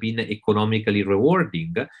it could have been economically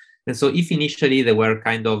rewarding. And so if initially they were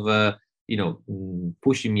kind of,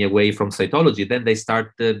 pushing me away from cytology, then they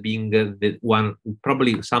start being the one,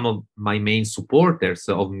 probably some of my main supporters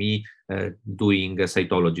of me doing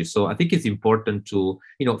cytology. So I think it's important to,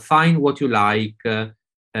 find what you like,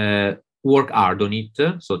 work hard on it.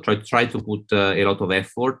 So try to put a lot of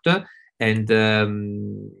effort, and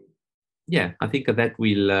I think that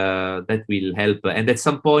will help. And at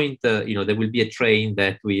some point, there will be a train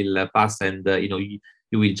that will pass, and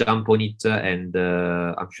you will jump on it, and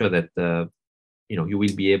I'm sure that you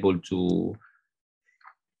will be able to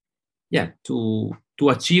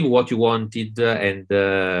achieve what you wanted and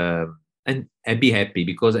be happy,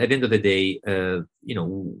 because at the end of the day,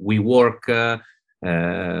 we work,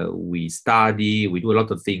 we study, we do a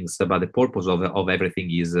lot of things, but the purpose of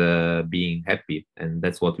everything is being happy, and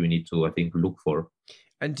that's what we need to, I think, look for.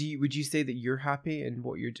 And would you say that you're happy in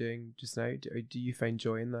what you're doing just now? Do you find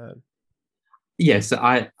joy in that? Yes,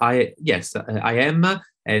 I am,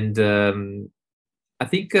 and I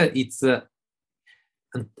think it's.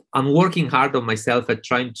 I'm working hard on myself at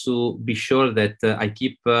trying to be sure that I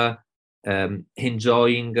keep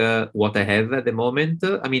enjoying what I have at the moment.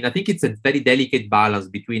 I mean, I think it's a very delicate balance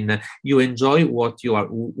between you enjoy what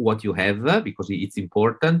you have because it's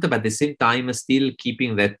important, but at the same time still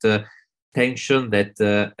keeping that tension, that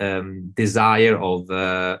desire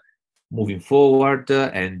of moving forward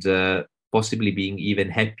and possibly being even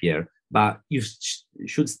happier. But you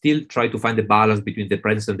should still try to find a balance between the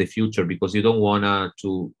present and the future, because you don't want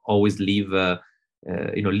to always live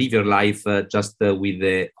your life just with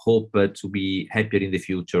the hope to be happier in the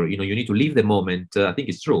future. You need to live the moment. I think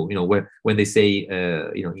it's true. When they say,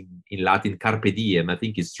 in Latin, carpe diem, I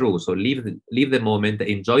think it's true. So live the moment,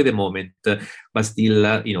 enjoy the moment, but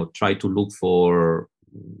still, try to look for,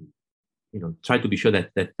 try to be sure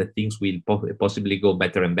that things will possibly go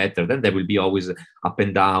better and better. Then there will be always up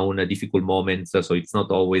and down, difficult moments. So it's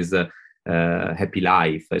not always happy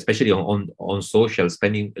life, especially on social,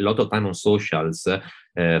 spending a lot of time on socials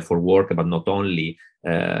for work, but not only.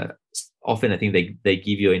 Often I think they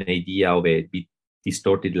give you an idea of a bit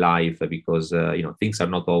distorted life because things are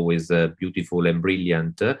not always beautiful and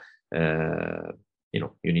brilliant. You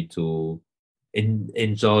need to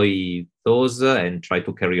enjoy those and try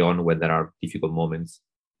to carry on when there are difficult moments.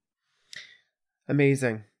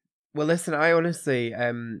 Amazing. Well, listen, I honestly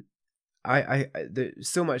there's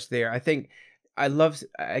so much there. I think I love,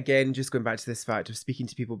 again, just going back to this fact of speaking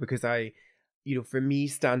to people, because for me,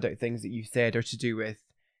 standout things that you said are to do with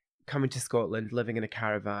coming to Scotland, living in a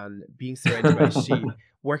caravan, being surrounded by sheep,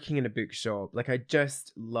 working in a bookshop. Like, I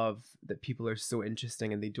just love that people are so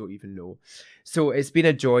interesting and they don't even know. So it's been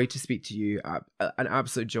a joy to speak to you, an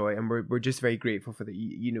absolute joy, and we're just very grateful for for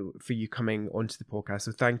you coming onto the podcast.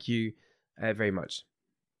 So thank you very much.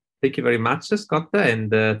 Thank you very much, Scott,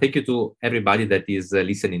 and thank you to everybody that is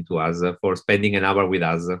listening to us for spending an hour with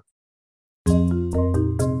us.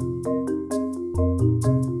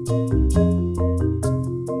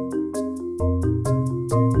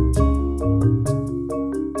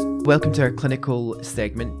 Welcome to our clinical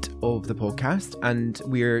segment of the podcast, and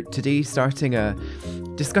we're today starting a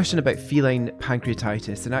discussion about feline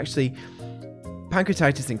pancreatitis. And actually,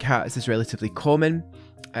 pancreatitis in cats is relatively common.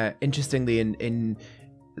 Interestingly,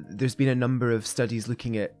 there's been a number of studies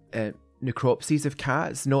looking at necropsies of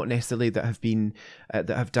cats, not necessarily that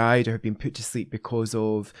have died or have been put to sleep because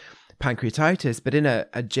of pancreatitis, but in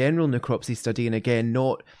a general necropsy study, and again,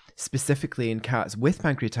 not specifically in cats with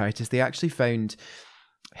pancreatitis, they actually found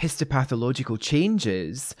histopathological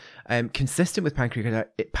changes consistent with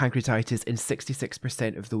pancreatitis in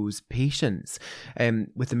 66% of those patients,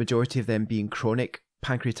 with the majority of them being chronic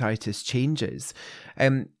pancreatitis changes.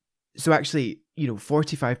 So actually,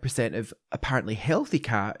 45% of apparently healthy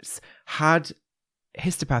cats had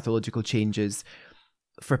histopathological changes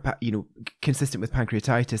for, consistent with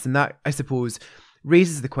pancreatitis. And that, I suppose,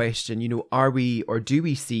 raises the question, are we, or do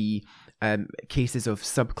we see cases of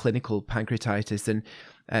subclinical pancreatitis, and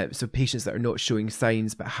so patients that are not showing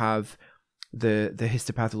signs but have the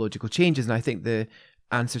histopathological changes? And I think the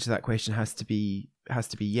answer to that question has to be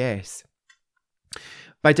yes.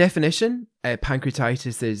 By definition,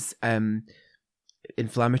 pancreatitis is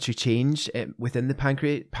inflammatory change within the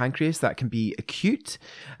pancreas that can be acute.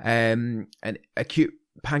 And acute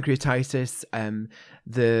pancreatitis,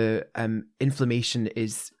 the inflammation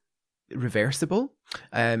is reversible,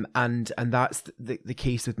 and that's the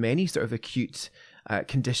case with many sort of acute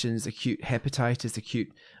conditions, acute hepatitis,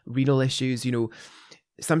 acute renal issues.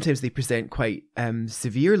 Sometimes they present quite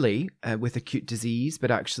severely with acute disease,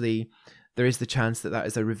 but actually there is the chance that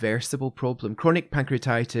is a reversible problem. Chronic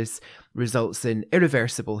pancreatitis results in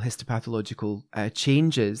irreversible histopathological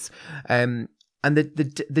changes. And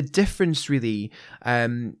the difference really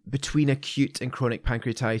between acute and chronic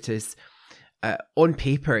pancreatitis on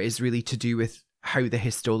paper is really to do with how the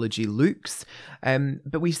histology looks.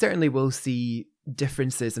 But we certainly will see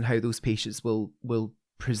differences in how those patients will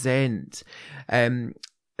present.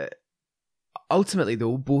 Ultimately,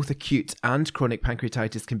 though, both acute and chronic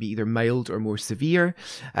pancreatitis can be either mild or more severe.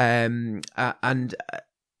 And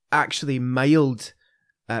actually mild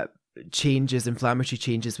inflammatory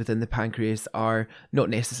changes within the pancreas are not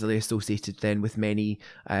necessarily associated then with many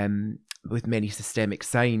systemic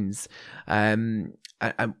signs. And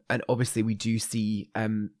obviously we do see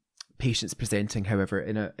patients presenting, however,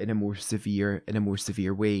 in a more severe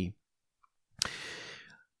way.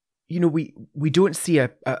 We don't see a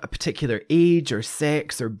particular age or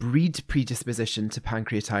sex or breed predisposition to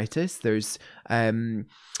pancreatitis. There's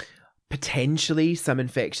potentially some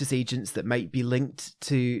infectious agents that might be linked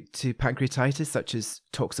to pancreatitis, such as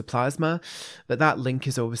toxoplasma, but that link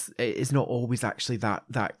is not always actually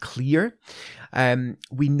that clear.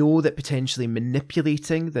 We know that potentially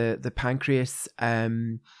manipulating the pancreas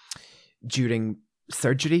during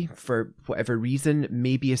surgery for whatever reason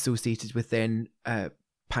may be associated with then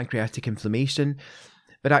pancreatic inflammation,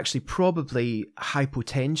 but actually probably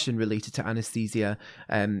hypotension related to anesthesia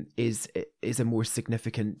is a more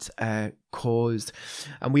significant cause.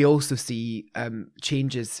 And we also see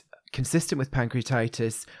changes consistent with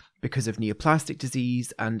pancreatitis because of neoplastic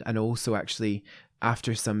disease and also actually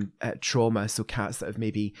after some trauma, so cats that have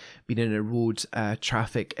maybe been in a road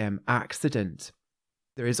traffic accident.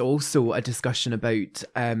 There is also a discussion about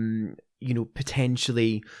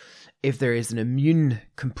potentially if there is an immune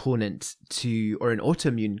component or an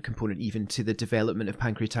autoimmune component even to the development of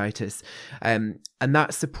pancreatitis. And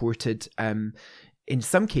that's supported in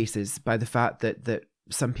some cases by the fact that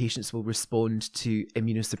some patients will respond to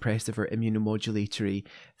immunosuppressive or immunomodulatory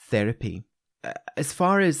therapy. As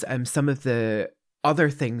far as some of the other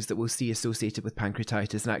things that we'll see associated with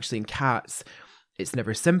pancreatitis, and actually in cats, it's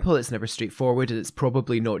never simple, it's never straightforward, and it's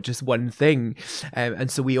probably not just one thing.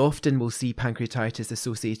 And so we often will see pancreatitis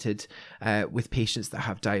associated with patients that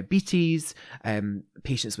have diabetes,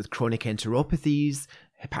 patients with chronic enteropathies,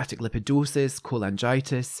 hepatic lipidosis,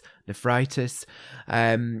 cholangitis, nephritis.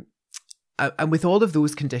 And with all of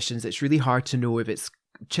those conditions, it's really hard to know if it's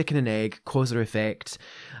chicken and egg, cause or effect,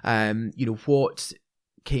 what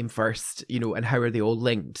came first, and how are they all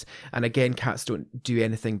linked? And again, cats don't do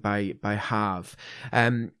anything by half.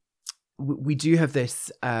 We do have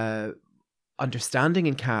this understanding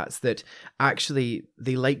in cats that actually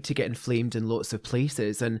they like to get inflamed in lots of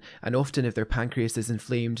places, and often if their pancreas is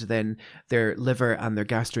inflamed, then their liver and their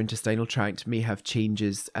gastrointestinal tract may have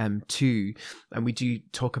changes too. And we do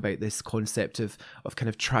talk about this concept of kind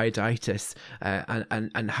of triaditis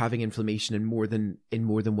and having inflammation in more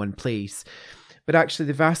than one place. But actually,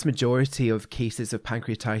 the vast majority of cases of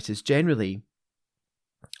pancreatitis generally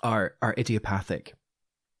are idiopathic.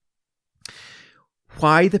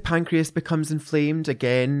 Why the pancreas becomes inflamed,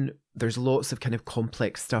 again, there's lots of kind of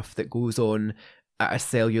complex stuff that goes on at a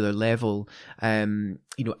cellular level,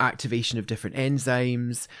 activation of different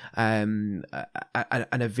enzymes, and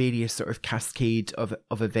a various sort of cascade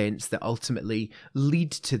of events that ultimately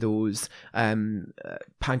lead to those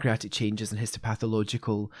pancreatic changes and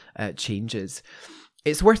histopathological changes.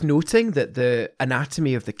 It's worth noting that the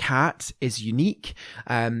anatomy of the cat is unique,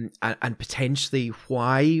 and potentially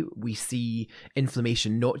why we see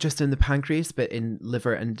inflammation not just in the pancreas but in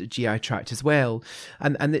liver and GI tract as well.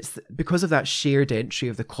 And it's because of that shared entry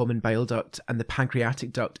of the common bile duct and the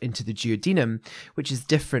pancreatic duct into the duodenum, which is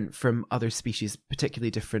different from other species, particularly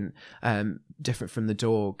different from the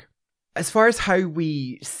dog. As far as how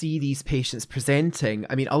we see these patients presenting,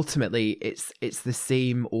 I mean, ultimately, it's the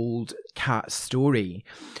same old cat story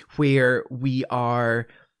where we are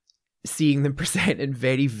seeing them present in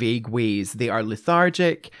very vague ways. They are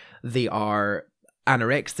lethargic, they are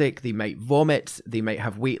anorexic, they might vomit, they might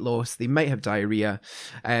have weight loss, they might have diarrhea,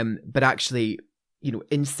 but actually,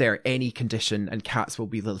 insert any condition and cats will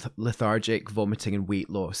be lethargic, vomiting and weight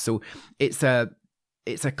loss. So it's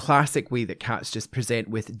a classic way that cats just present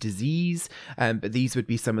with disease, but these would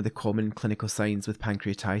be some of the common clinical signs with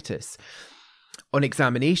pancreatitis. On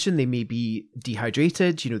examination, they may be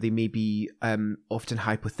dehydrated, they may be often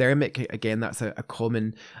hypothermic. Again, that's a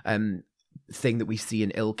common thing that we see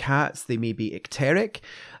in ill cats. They may be icteric,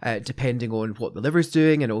 depending on what the liver's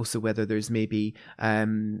doing, and also whether there's maybe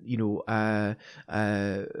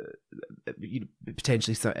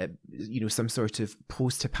potentially some sort of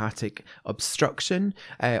post-hepatic obstruction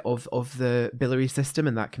of the biliary system,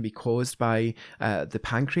 and that can be caused by the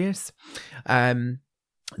pancreas.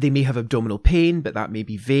 They may have abdominal pain, but that may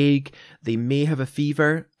be vague. They may have a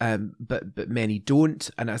fever, but many don't.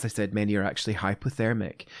 And as I said, many are actually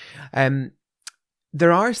hypothermic.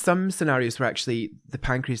 There are some scenarios where actually the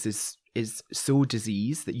pancreas is so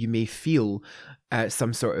diseased that you may feel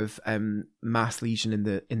some sort of mass lesion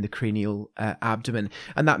in the cranial abdomen,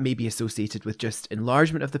 and that may be associated with just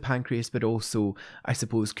enlargement of the pancreas, but also, I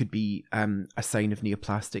suppose, could be a sign of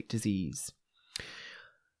neoplastic disease.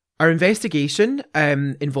 Our investigation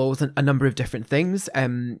involves a number of different things.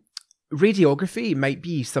 Radiography might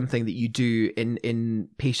be something that you do in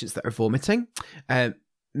patients that are vomiting,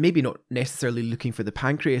 maybe not necessarily looking for the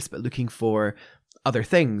pancreas, but looking for other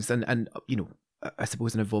things. And I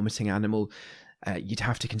suppose in a vomiting animal, you'd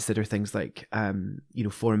have to consider things like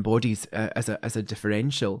foreign bodies as a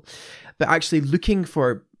differential. But actually looking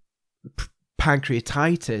for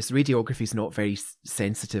pancreatitis, radiography is not very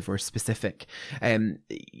sensitive or specific.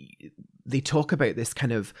 They talk about this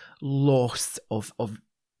kind of loss of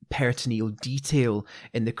peritoneal detail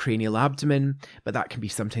in the cranial abdomen, but that can be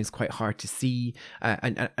sometimes quite hard to see.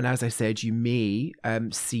 And as I said, you may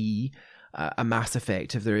see a mass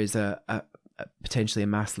effect if there is a potentially a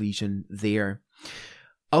mass lesion there.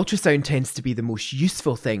 Ultrasound tends to be the most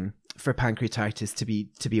useful thing for pancreatitis,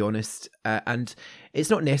 to be honest, and it's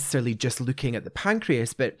not necessarily just looking at the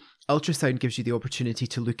pancreas, but ultrasound gives you the opportunity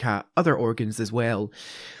to look at other organs as well.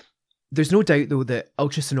 There's no doubt, though, that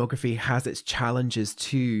ultrasonography has its challenges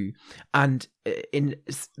too, and in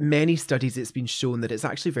many studies it's been shown that it's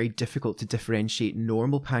actually very difficult to differentiate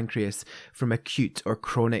normal pancreas from acute or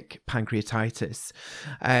chronic pancreatitis.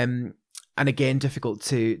 And again, difficult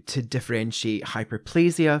to differentiate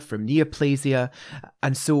hyperplasia from neoplasia.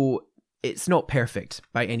 And so it's not perfect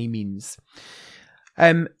by any means.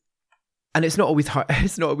 And it's not always hard,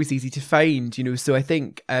 it's not always easy to find, So I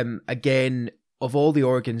think, again, of all the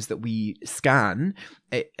organs that we scan,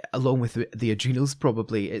 along with the adrenals,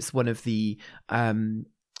 probably, it's one of the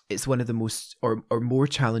most or more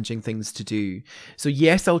challenging things to do. So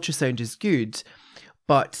yes, ultrasound is good,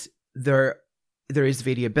 but there is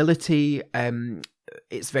variability.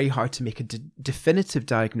 It's very hard to make a definitive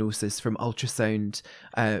diagnosis from ultrasound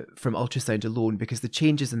alone, because the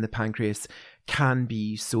changes in the pancreas can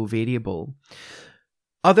be so variable.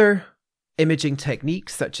 Other imaging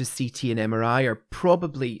techniques such as CT and MRI are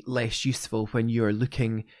probably less useful when you're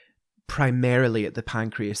looking primarily at the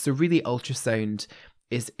pancreas. So really, ultrasound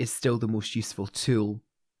is still the most useful tool.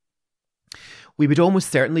 We would almost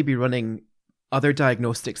certainly be running other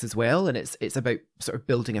diagnostics as well, and it's about sort of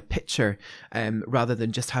building a picture rather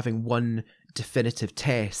than just having one definitive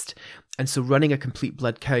test. And so running a complete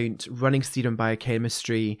blood count, running serum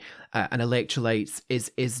biochemistry and electrolytes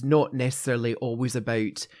is not necessarily always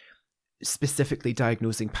about specifically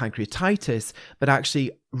diagnosing pancreatitis, but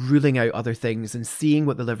actually ruling out other things and seeing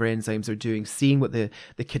what the liver enzymes are doing, seeing what the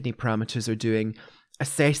kidney parameters are doing,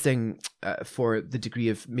 assessing for the degree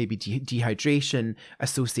of maybe dehydration,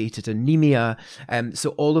 associated anemia.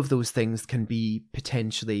 So all of those things can be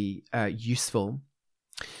potentially useful.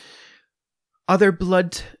 Other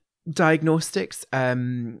blood diagnostics,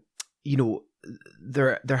 there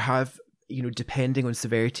have, depending on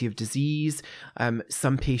severity of disease,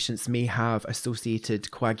 some patients may have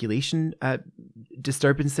associated coagulation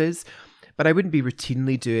disturbances, but I wouldn't be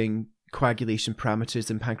routinely doing coagulation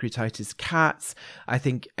parameters in pancreatitis cats. I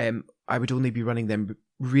think I would only be running them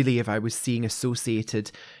really if I was seeing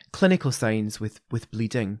associated clinical signs with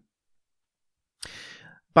bleeding.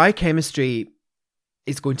 Biochemistry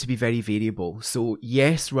is going to be very variable. So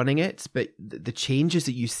yes, running it, but the changes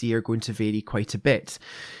that you see are going to vary quite a bit.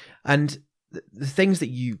 And the things that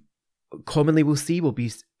you commonly will see will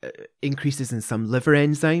be increases in some liver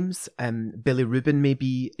enzymes. Bilirubin may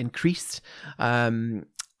be increased. And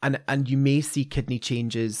you may see kidney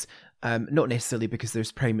changes, not necessarily because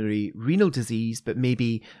there's primary renal disease, but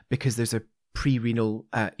maybe because there's a pre-renal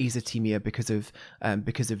azotemia because of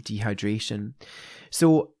dehydration.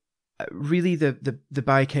 So really the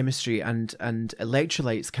biochemistry and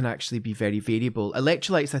electrolytes can actually be very variable.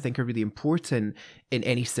 Electrolytes, I think, are really important in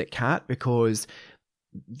any sick cat because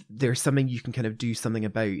there's something you can kind of do something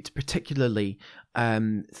about, particularly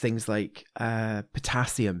things like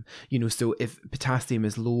potassium. So if potassium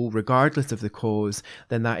is low, regardless of the cause,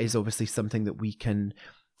 then that is obviously something that we can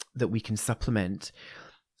supplement.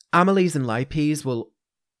 Amylase and lipase will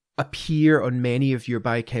appear on many of your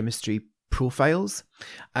biochemistry profiles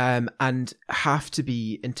and have to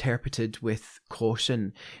be interpreted with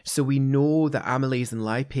caution. So we know that amylase and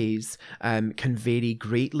lipase can vary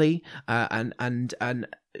greatly and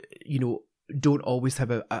don't always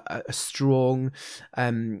have a strong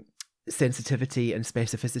sensitivity and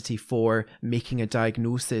specificity for making a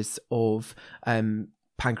diagnosis of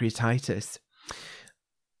pancreatitis.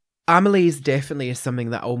 Amylase definitely is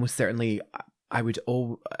something that almost certainly I would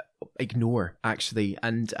ignore, actually,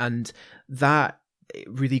 and that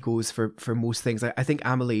really goes for most things. I think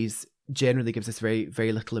amylase generally gives us very,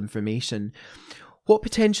 very little information. What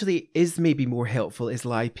potentially is maybe more helpful is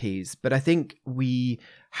lipase, but I think we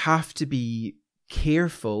have to be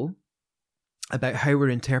careful about how we're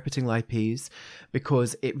interpreting lipase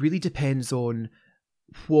because it really depends on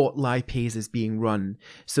what lipase is being run.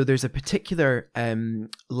 So there's a particular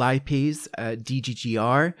lipase,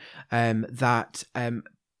 DGGR, that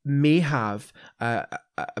may have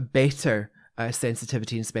a better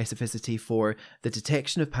sensitivity and specificity for the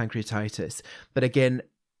detection of pancreatitis. But again,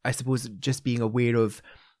 I suppose just being aware of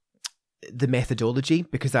the methodology,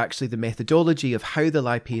 because actually the methodology of how the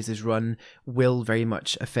lipase is run will very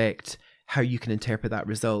much affect how you can interpret that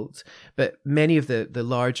result. But many of the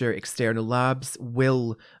larger external labs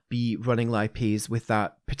will be running lipase with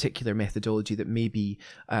that particular methodology that may be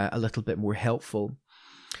a little bit more helpful.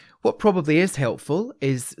 What probably is helpful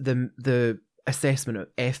is the assessment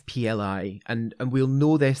of FPLI, and we'll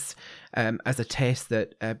know this as a test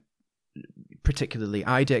that particularly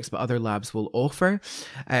IDEX, but other labs will offer,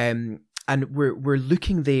 and we're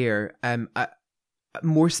looking there at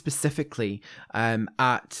more specifically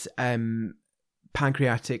at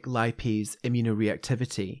pancreatic lipase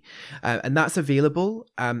immunoreactivity, and that's available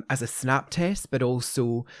as a SNAP test, but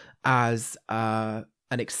also as an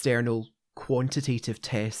external quantitative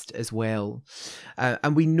test as well.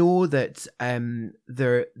 And we know that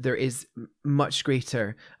there is much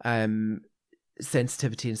greater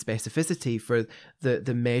sensitivity and specificity for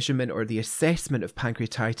the measurement or the assessment of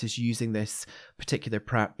pancreatitis using this particular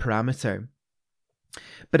parameter.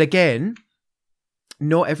 But again,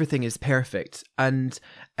 not everything is perfect, and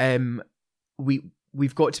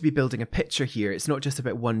we've got to be building a picture here. It's not just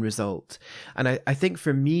about one result. And I think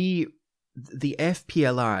for me, the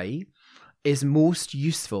FPLI is most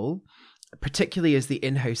useful, particularly as the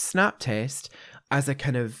in-house SNAP test, as a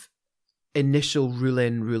kind of initial rule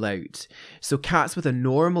in, rule out. So cats with a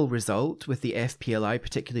normal result with the FPLI,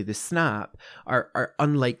 particularly the SNAP, are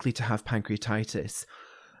unlikely to have pancreatitis.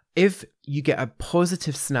 If you get a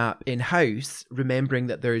positive SNAP in-house, remembering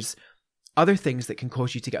that there's other things that can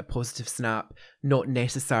cause you to get a positive SNAP, not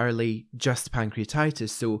necessarily just pancreatitis.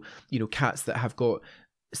 So, cats that have got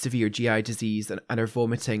severe GI disease and are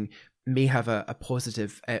vomiting may have a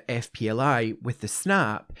positive FPLI with the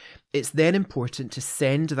SNAP. It's then important to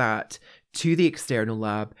send that to the external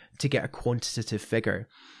lab to get a quantitative figure.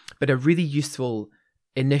 But a really useful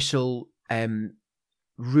initial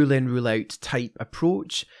rule in, rule out type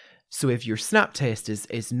approach. So if your SNAP test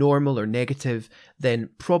is normal or negative, then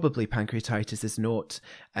probably pancreatitis is not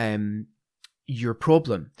your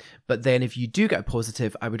problem. But then if you do get a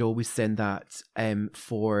positive, I would always send that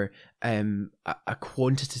for a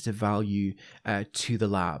quantitative value to the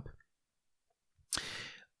lab.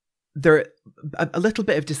 There a little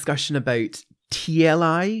bit of discussion about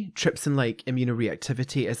TLI, trypsin-like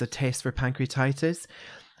immunoreactivity, as a test for pancreatitis.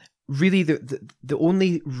 really the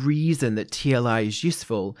only reason that TLI is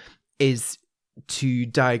useful is to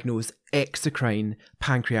diagnose exocrine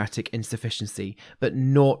pancreatic insufficiency, but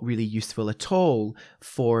not really useful at all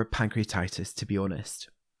for pancreatitis, to be honest.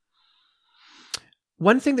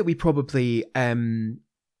 One thing that we probably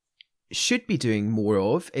should be doing more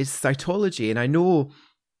of is cytology, and I know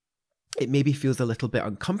it maybe feels a little bit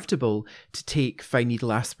uncomfortable to take fine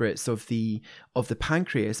needle aspirates of the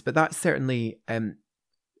pancreas, but that certainly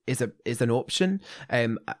is an option.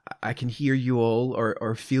 I can hear you all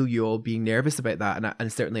or feel you all being nervous about that,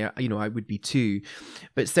 and certainly I would be too.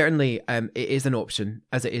 But certainly it is an option,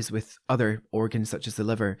 as it is with other organs such as the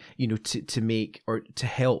liver, to make or to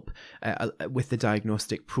help with the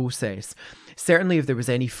diagnostic process. Certainly, if there was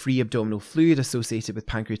any free abdominal fluid associated with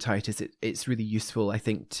pancreatitis, it's really useful, I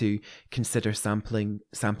think, to consider sampling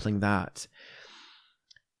that.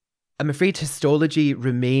 I'm afraid histology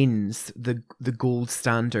remains the gold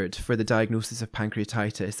standard for the diagnosis of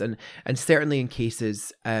pancreatitis, and certainly in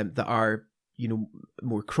cases that are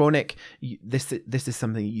more chronic, this is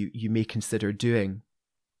something you may consider doing.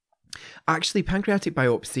 Actually, pancreatic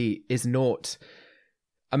biopsy is not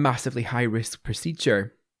a massively high risk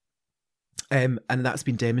procedure, and that's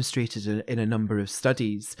been demonstrated in a number of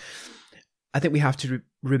studies. I think we have to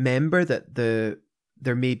remember that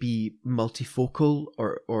there may be multifocal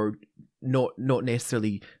or not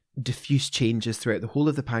necessarily diffuse changes throughout the whole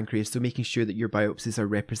of the pancreas, so making sure that your biopsies are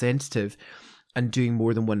representative and doing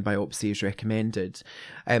more than one biopsy is recommended.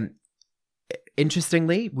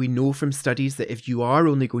 Interestingly, we know from studies that if you are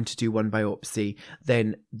only going to do one biopsy,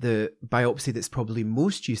 then the biopsy that's probably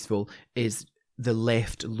most useful is the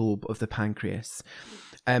left lobe of the pancreas.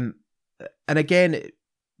 And again,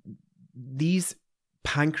 these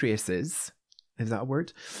pancreases, is that a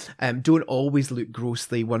word? Don't always look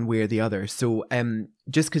grossly one way or the other. So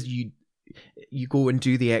just because you go and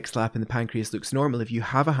do the X-lap and the pancreas looks normal, if you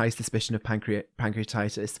have a high suspicion of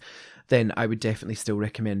pancreatitis, then I would definitely still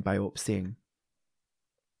recommend biopsying.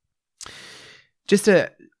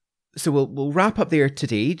 So we'll wrap up there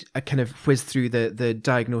today. I kind of whiz through the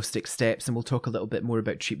diagnostic steps, and we'll talk a little bit more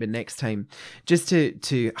about treatment next time. Just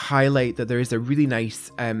to highlight that there is a really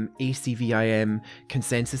nice ACVIM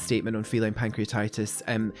consensus statement on feline pancreatitis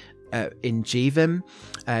in JVIM.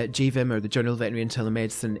 JVIM, or the Journal of Veterinary and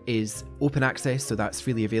Telemedicine, is open access, so that's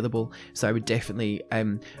freely available. So I would definitely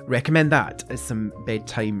recommend that as some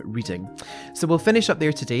bedtime reading. So we'll finish up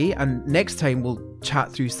there today, and next time we'll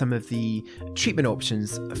chat through some of the treatment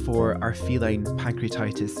options for our feline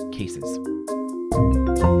pancreatitis cases.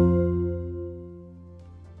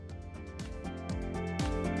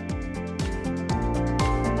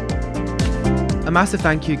 A massive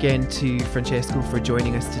thank you again to Francesco for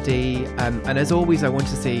joining us today. And as always, I want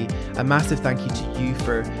to say a massive thank you to you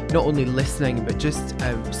for not only listening, but just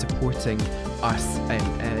supporting us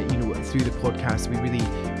through the podcast. We really,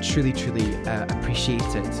 truly appreciate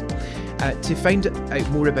it. To find out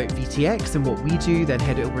more about VTX and what we do, then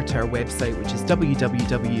head over to our website, which is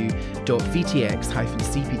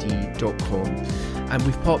www.vtx-cpd.com. And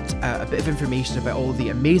we've popped a bit of information about all the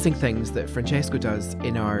amazing things that Francesco does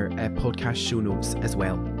in our podcast show notes as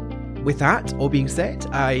well. With that all being said,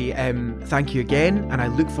 I thank you again, and I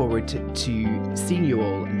look forward to seeing you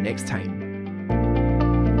all next time.